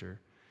exposure.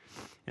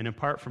 And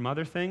apart from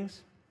other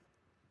things,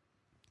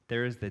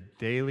 there is the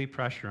daily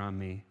pressure on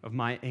me of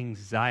my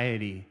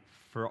anxiety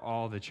for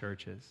all the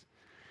churches."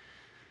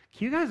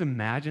 Can you guys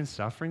imagine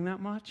suffering that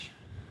much?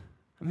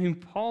 I mean,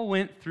 Paul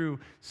went through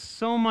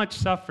so much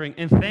suffering,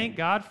 and thank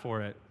God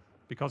for it.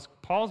 because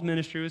Paul's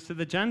ministry was to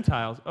the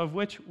Gentiles, of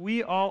which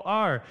we all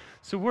are.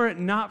 So were it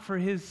not for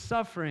his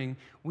suffering,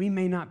 we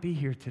may not be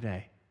here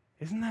today.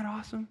 Isn't that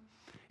awesome?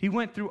 He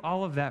went through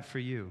all of that for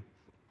you.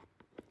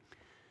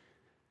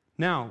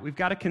 Now, we've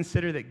got to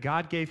consider that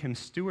God gave him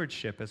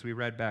stewardship, as we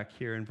read back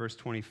here in verse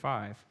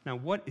 25. Now,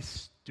 what is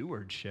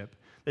stewardship?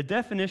 The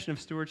definition of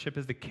stewardship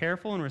is the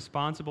careful and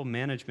responsible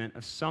management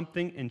of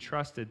something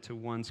entrusted to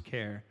one's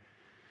care.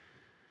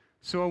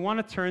 So I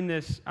want to turn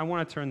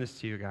this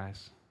to you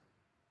guys.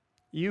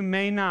 You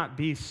may not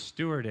be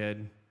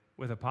stewarded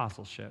with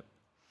apostleship.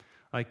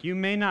 Like, you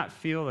may not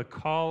feel the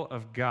call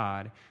of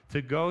God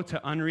to go to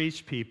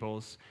unreached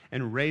peoples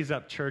and raise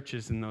up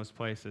churches in those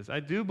places. I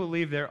do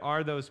believe there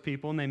are those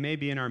people, and they may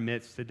be in our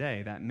midst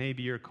today. That may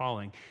be your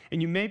calling. And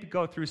you may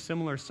go through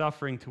similar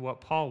suffering to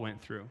what Paul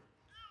went through.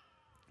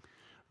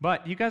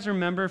 But you guys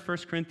remember 1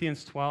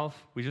 Corinthians 12?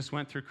 We just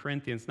went through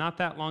Corinthians not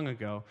that long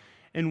ago.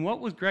 And what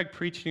was Greg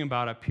preaching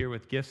about up here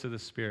with gifts of the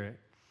Spirit?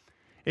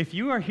 If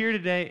you are here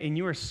today and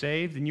you are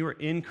saved and you are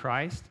in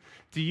Christ,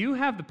 do you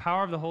have the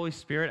power of the Holy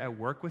Spirit at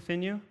work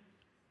within you?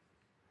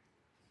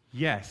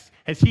 Yes.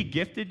 Has he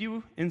gifted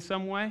you in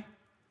some way?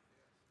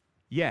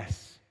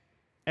 Yes.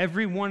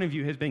 Every one of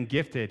you has been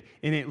gifted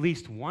in at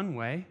least one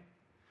way.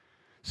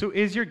 So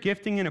is your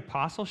gifting in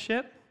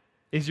apostleship?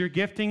 Is your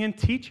gifting in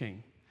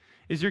teaching?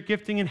 Is your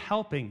gifting in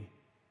helping,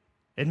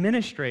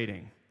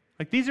 administrating?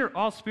 Like, these are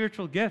all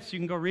spiritual gifts. You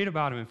can go read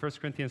about them in 1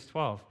 Corinthians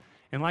 12.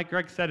 And like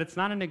Greg said, it's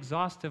not an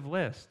exhaustive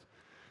list,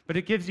 but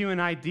it gives you an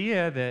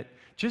idea that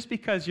just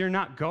because you're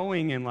not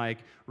going and like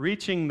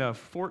reaching the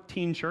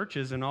 14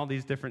 churches in all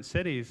these different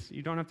cities,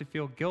 you don't have to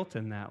feel guilt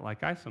in that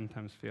like I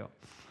sometimes feel.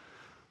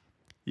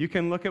 You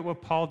can look at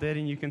what Paul did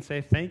and you can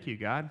say, thank you,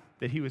 God,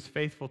 that he was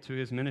faithful to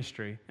his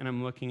ministry. And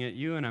I'm looking at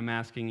you and I'm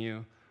asking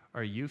you,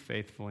 are you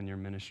faithful in your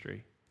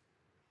ministry?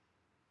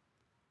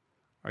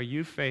 Are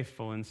you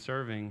faithful in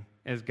serving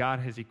as God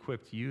has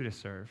equipped you to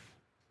serve?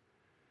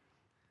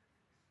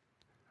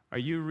 Are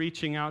you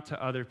reaching out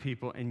to other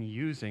people and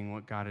using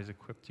what God has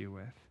equipped you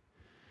with?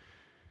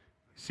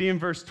 See in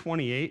verse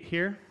 28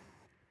 here,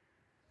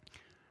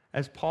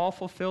 as Paul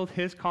fulfilled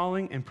his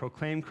calling and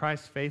proclaimed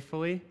Christ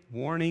faithfully,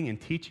 warning and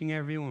teaching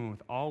everyone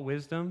with all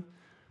wisdom,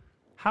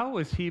 how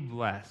was he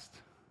blessed?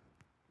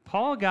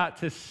 Paul got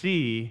to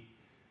see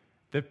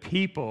the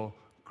people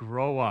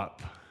grow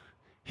up.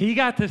 He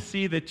got to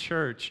see the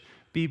church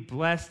be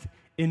blessed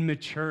in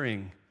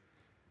maturing.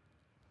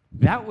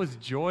 That was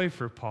joy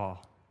for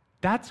Paul.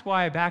 That's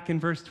why back in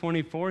verse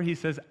 24, he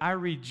says, I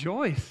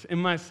rejoice in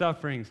my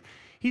sufferings.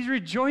 He's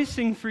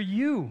rejoicing for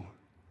you.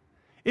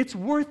 It's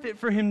worth it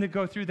for him to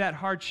go through that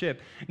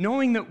hardship,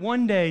 knowing that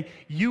one day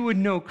you would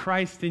know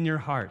Christ in your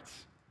hearts.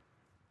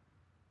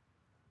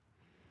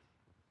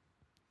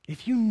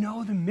 If you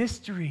know the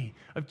mystery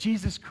of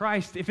Jesus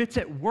Christ, if it's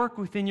at work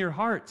within your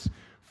hearts,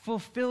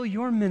 fulfill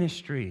your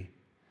ministry.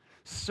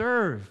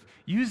 Serve.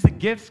 Use the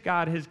gifts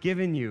God has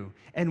given you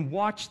and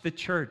watch the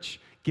church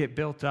get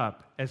built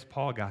up as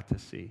Paul got to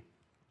see.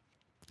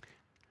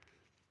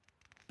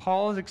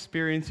 Paul is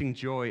experiencing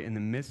joy in the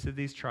midst of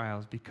these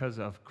trials because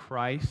of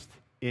Christ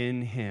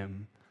in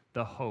him,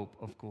 the hope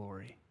of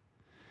glory.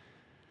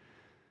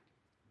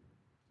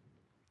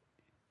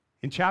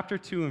 In chapter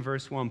 2 and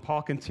verse 1,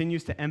 Paul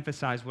continues to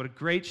emphasize what a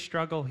great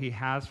struggle he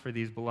has for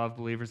these beloved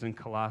believers in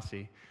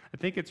Colossae. I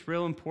think it's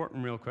real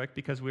important real quick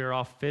because we are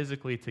all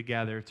physically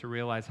together to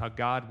realize how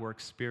God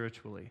works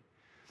spiritually.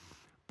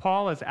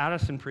 Paul, as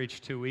Addison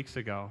preached 2 weeks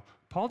ago,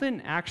 Paul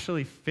didn't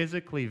actually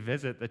physically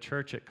visit the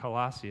church at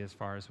Colossae as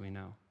far as we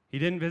know. He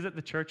didn't visit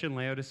the church in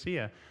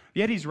Laodicea.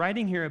 Yet he's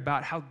writing here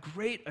about how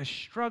great a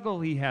struggle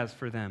he has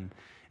for them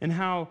and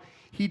how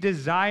he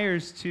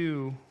desires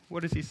to,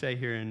 what does he say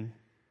here in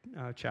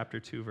chapter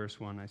 2, verse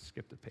 1? I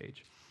skipped a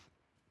page.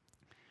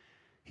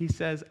 He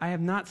says, I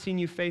have not seen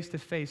you face to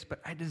face, but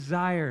I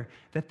desire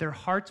that their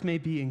hearts may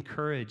be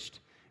encouraged,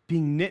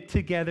 being knit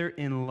together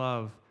in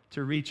love,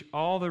 to reach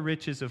all the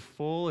riches of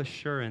full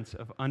assurance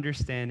of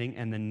understanding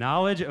and the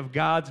knowledge of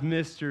God's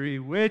mystery,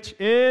 which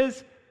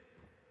is...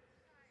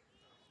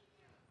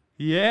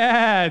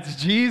 Yeah, it's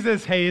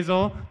Jesus,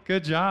 Hazel.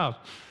 Good job.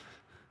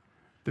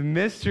 The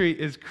mystery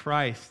is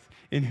Christ,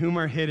 in whom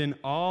are hidden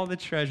all the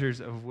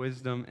treasures of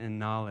wisdom and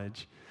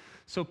knowledge.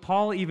 So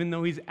Paul, even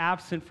though he's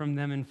absent from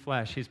them in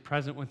flesh, he's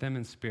present with them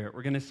in spirit.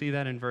 We're going to see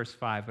that in verse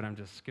 5, but I'm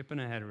just skipping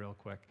ahead real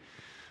quick.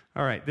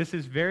 All right, this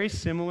is very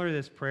similar,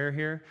 this prayer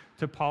here,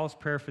 to Paul's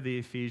prayer for the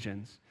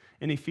Ephesians.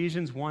 In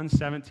Ephesians 1,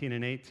 17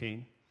 and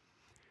 18.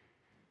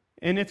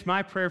 And it's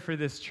my prayer for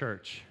this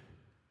church.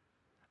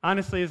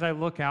 Honestly, as I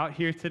look out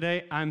here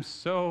today, I'm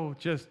so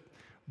just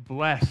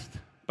blessed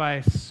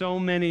by so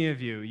many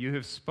of you. You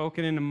have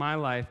spoken into my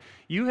life.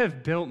 You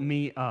have built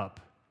me up.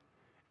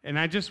 And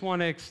I just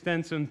want to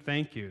extend some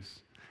thank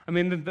yous. I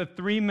mean, the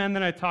three men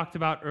that I talked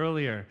about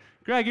earlier.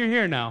 Greg, you're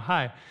here now.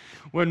 Hi.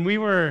 When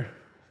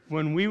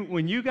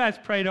you guys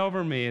prayed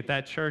over me at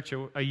that church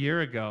a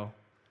year ago,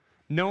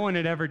 no one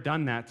had ever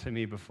done that to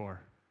me before.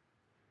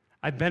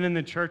 I've been in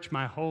the church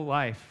my whole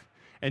life,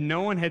 and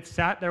no one had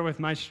sat there with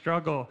my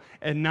struggle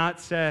and not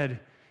said,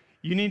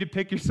 You need to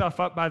pick yourself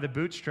up by the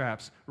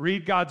bootstraps,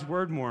 read God's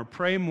word more,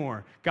 pray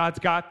more. God's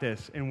got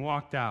this, and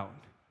walked out.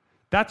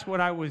 That's what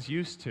I was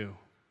used to.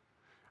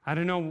 I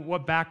don't know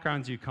what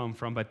backgrounds you come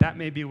from, but that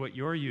may be what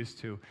you're used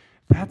to.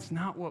 That's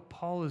not what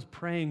Paul is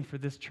praying for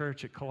this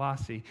church at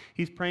Colossae.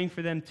 He's praying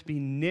for them to be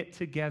knit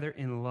together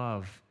in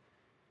love,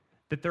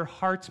 that their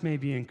hearts may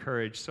be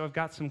encouraged. So I've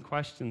got some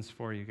questions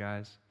for you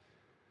guys.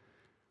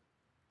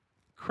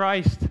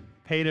 Christ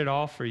paid it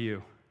all for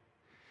you.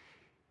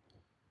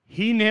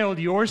 He nailed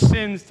your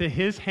sins to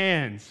his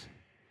hands,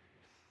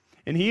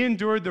 and he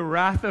endured the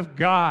wrath of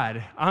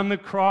God on the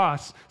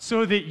cross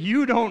so that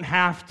you don't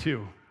have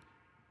to.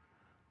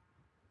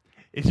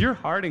 Is your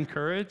heart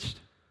encouraged?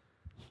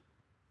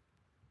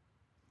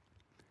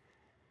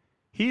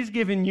 He's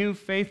given you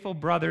faithful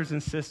brothers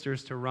and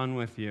sisters to run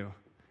with you,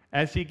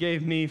 as he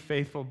gave me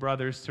faithful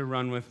brothers to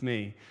run with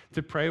me,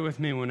 to pray with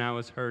me when I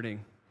was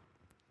hurting.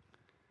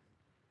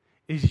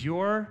 Is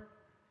your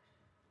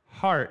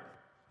heart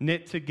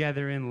knit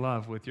together in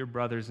love with your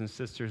brothers and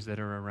sisters that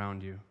are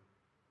around you?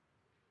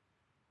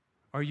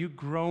 Are you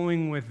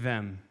growing with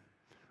them,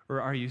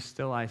 or are you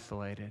still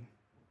isolated?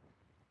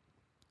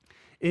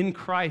 In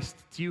Christ,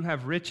 do you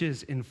have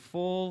riches in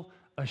full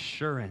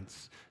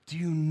assurance? Do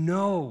you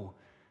know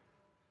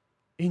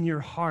in your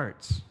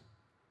hearts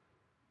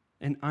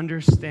and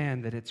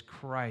understand that it's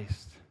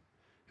Christ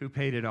who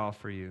paid it all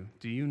for you?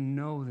 Do you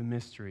know the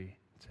mystery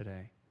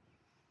today?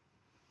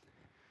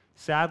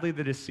 Sadly,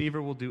 the deceiver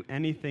will do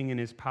anything in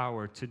his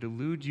power to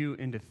delude you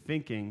into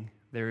thinking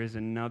there is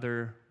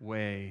another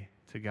way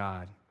to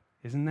God.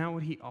 Isn't that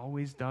what he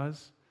always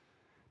does?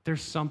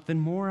 There's something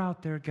more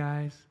out there,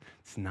 guys.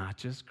 It's not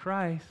just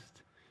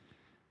Christ.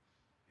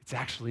 It's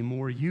actually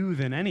more you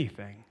than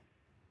anything.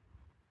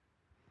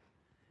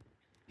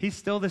 He's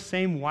still the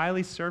same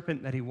wily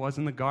serpent that he was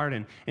in the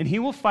garden, and he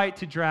will fight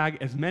to drag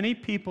as many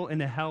people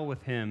into hell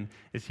with him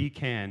as he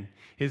can.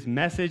 His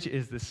message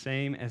is the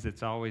same as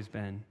it's always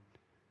been.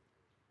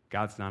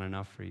 God's not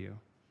enough for you.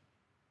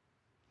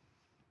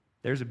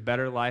 There's a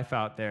better life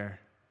out there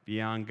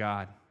beyond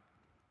God.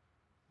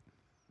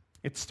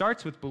 It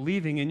starts with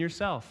believing in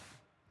yourself.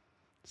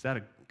 Is that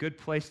a good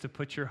place to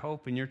put your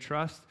hope and your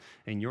trust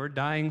in your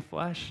dying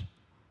flesh?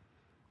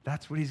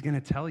 That's what he's going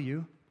to tell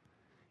you.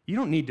 You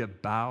don't need to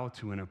bow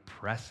to an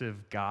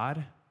oppressive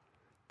God.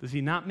 Does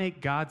he not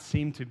make God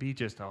seem to be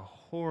just a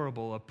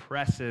horrible,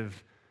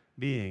 oppressive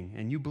being?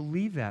 And you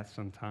believe that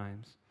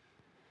sometimes.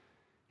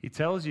 He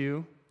tells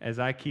you, as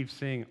I keep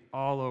seeing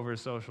all over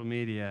social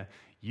media,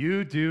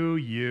 you do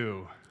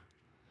you.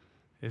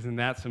 Isn't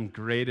that some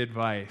great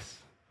advice?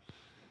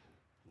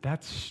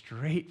 That's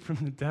straight from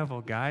the devil,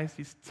 guys.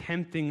 He's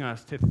tempting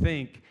us to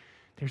think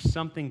there's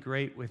something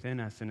great within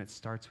us, and it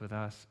starts with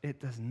us. It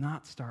does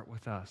not start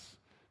with us.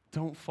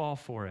 Don't fall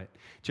for it.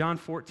 John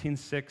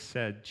 14:6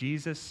 said,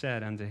 Jesus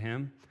said unto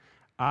him,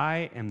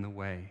 I am the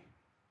way,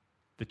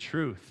 the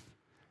truth,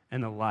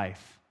 and the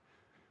life.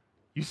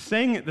 You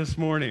sang it this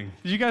morning.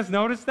 Did you guys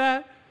notice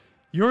that?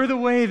 You're the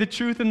way, the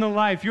truth, and the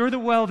life. You're the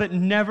well that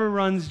never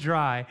runs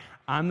dry.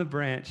 I'm the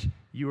branch.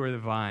 You are the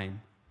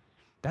vine.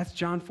 That's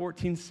John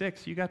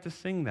 14:6. You got to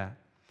sing that.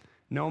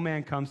 No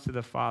man comes to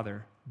the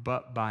Father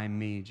but by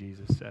me,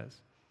 Jesus says.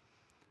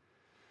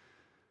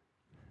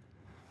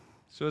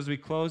 So as we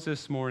close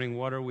this morning,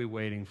 what are we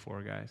waiting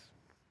for, guys?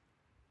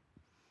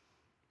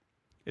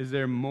 Is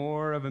there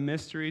more of a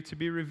mystery to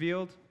be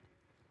revealed?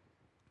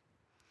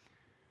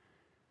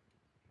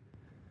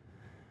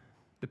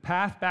 The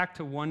path back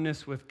to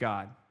oneness with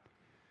God,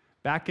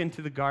 back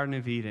into the Garden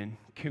of Eden,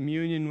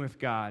 communion with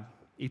God,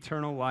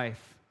 eternal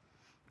life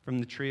from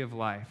the tree of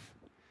life,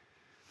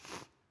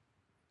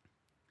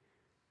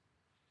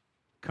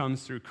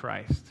 comes through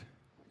Christ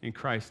and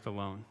Christ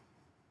alone.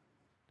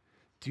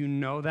 Do you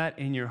know that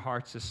in your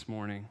hearts this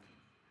morning?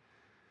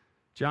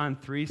 John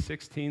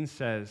 3:16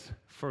 says,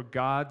 for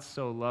God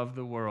so loved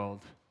the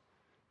world.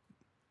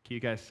 Can you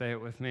guys say it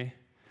with me?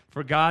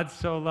 For God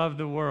so loved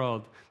the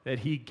world that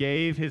he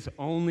gave his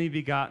only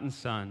begotten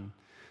Son,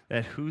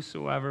 that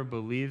whosoever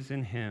believes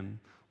in him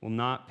will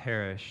not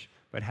perish,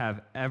 but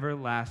have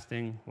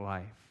everlasting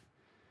life.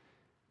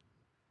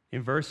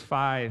 In verse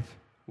 5,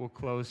 we'll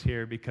close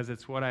here because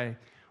it's what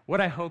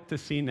I hope to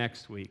see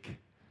next week.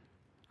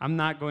 I'm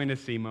not going to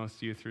see most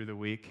of you through the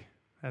week.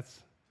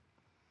 That's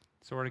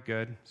sort of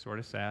good, sort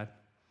of sad.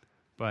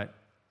 But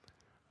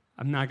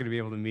I'm not going to be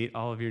able to meet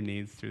all of your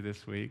needs through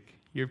this week.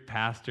 Your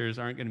pastors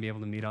aren't going to be able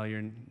to meet all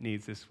your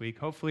needs this week.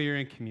 Hopefully you're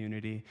in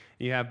community.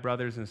 You have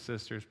brothers and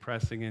sisters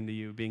pressing into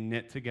you, being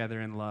knit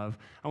together in love.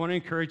 I want to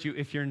encourage you,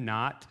 if you're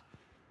not,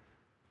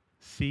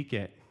 seek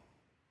it.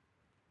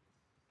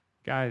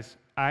 Guys,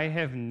 I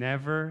have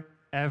never,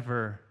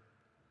 ever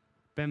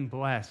been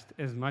blessed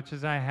as much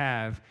as I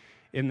have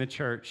in the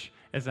church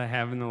as I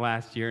have in the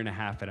last year and a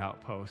half at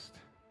Outpost.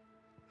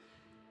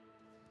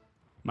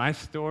 My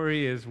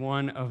story is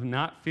one of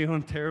not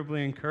feeling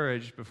terribly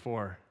encouraged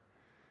before.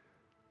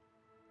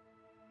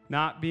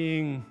 Not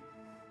being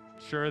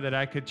sure that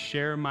I could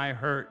share my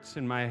hurts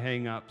and my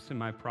hang-ups and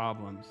my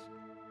problems.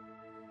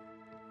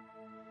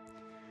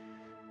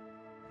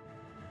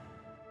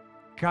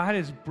 God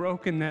has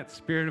broken that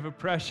spirit of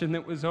oppression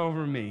that was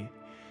over me.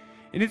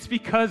 And it's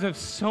because of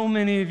so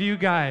many of you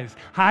guys.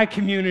 Hi,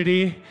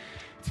 community.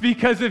 It's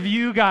because of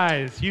you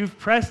guys. You've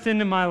pressed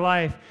into my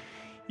life.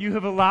 You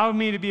have allowed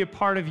me to be a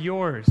part of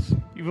yours.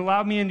 You've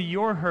allowed me into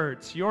your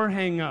hurts, your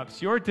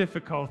hang-ups, your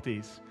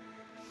difficulties.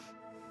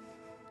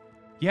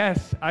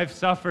 Yes, I've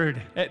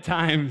suffered at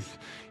times.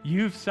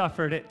 You've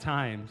suffered at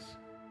times.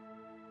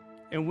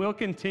 And we'll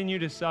continue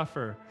to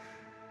suffer.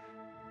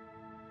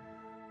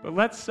 But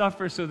let's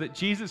suffer so that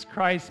Jesus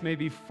Christ may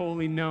be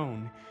fully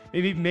known, may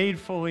be made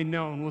fully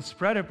known, will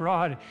spread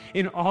abroad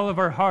in all of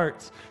our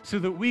hearts so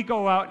that we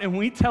go out and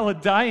we tell a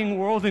dying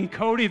world in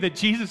Cody that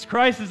Jesus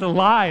Christ is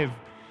alive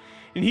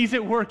and he's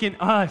at work in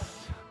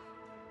us.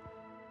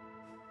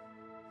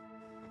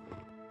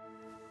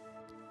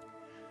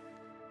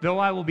 Though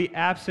I will be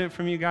absent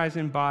from you guys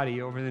in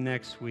body over the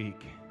next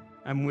week,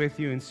 I'm with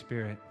you in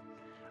spirit.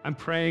 I'm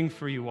praying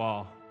for you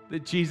all,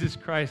 that Jesus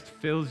Christ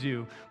fills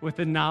you with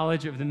the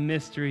knowledge of the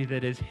mystery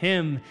that is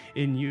him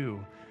in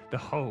you, the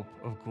hope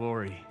of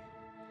glory.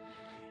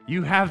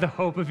 You have the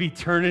hope of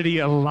eternity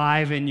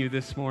alive in you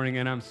this morning,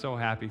 and I'm so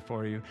happy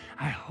for you.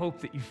 I hope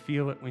that you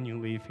feel it when you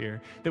leave here,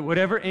 that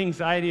whatever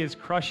anxiety is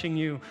crushing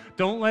you,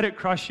 don't let it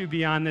crush you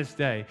beyond this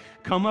day.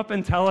 Come up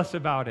and tell us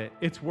about it.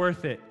 It's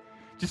worth it.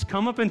 Just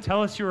come up and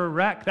tell us you're a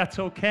wreck. That's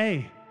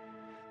okay.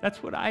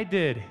 That's what I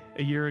did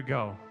a year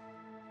ago.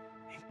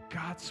 And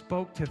God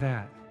spoke to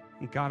that.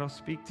 And God will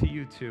speak to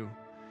you too.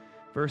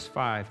 Verse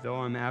 5, though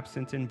I'm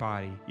absent in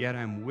body, yet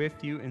I'm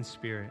with you in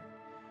spirit,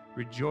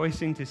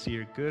 rejoicing to see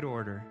your good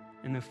order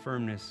and the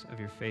firmness of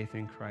your faith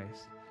in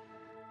Christ.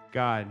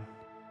 God,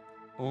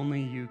 only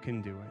you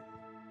can do it.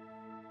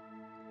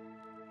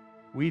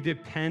 We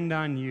depend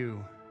on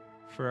you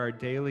for our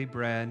daily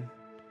bread,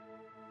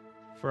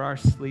 for our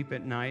sleep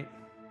at night.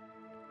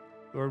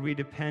 Lord, we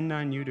depend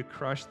on you to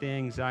crush the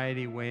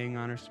anxiety weighing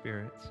on our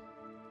spirits.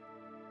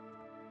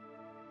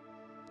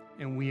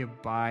 And we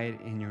abide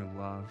in your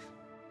love.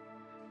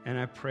 And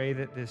I pray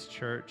that this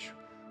church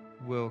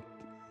will,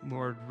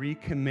 Lord,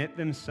 recommit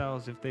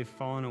themselves if they've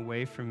fallen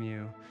away from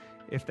you.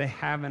 If they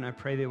haven't, I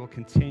pray they will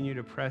continue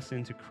to press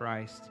into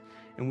Christ.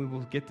 And we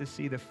will get to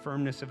see the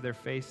firmness of their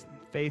faith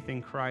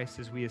in Christ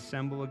as we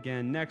assemble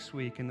again next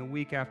week and the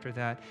week after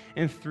that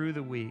and through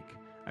the week.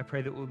 I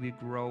pray that we'll be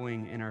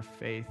growing in our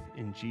faith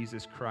in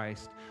Jesus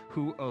Christ,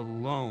 who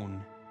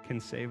alone can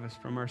save us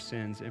from our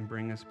sins and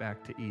bring us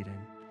back to Eden.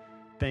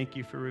 Thank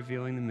you for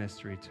revealing the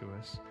mystery to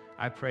us.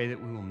 I pray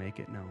that we will make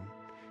it known.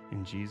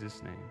 In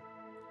Jesus' name,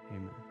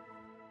 amen.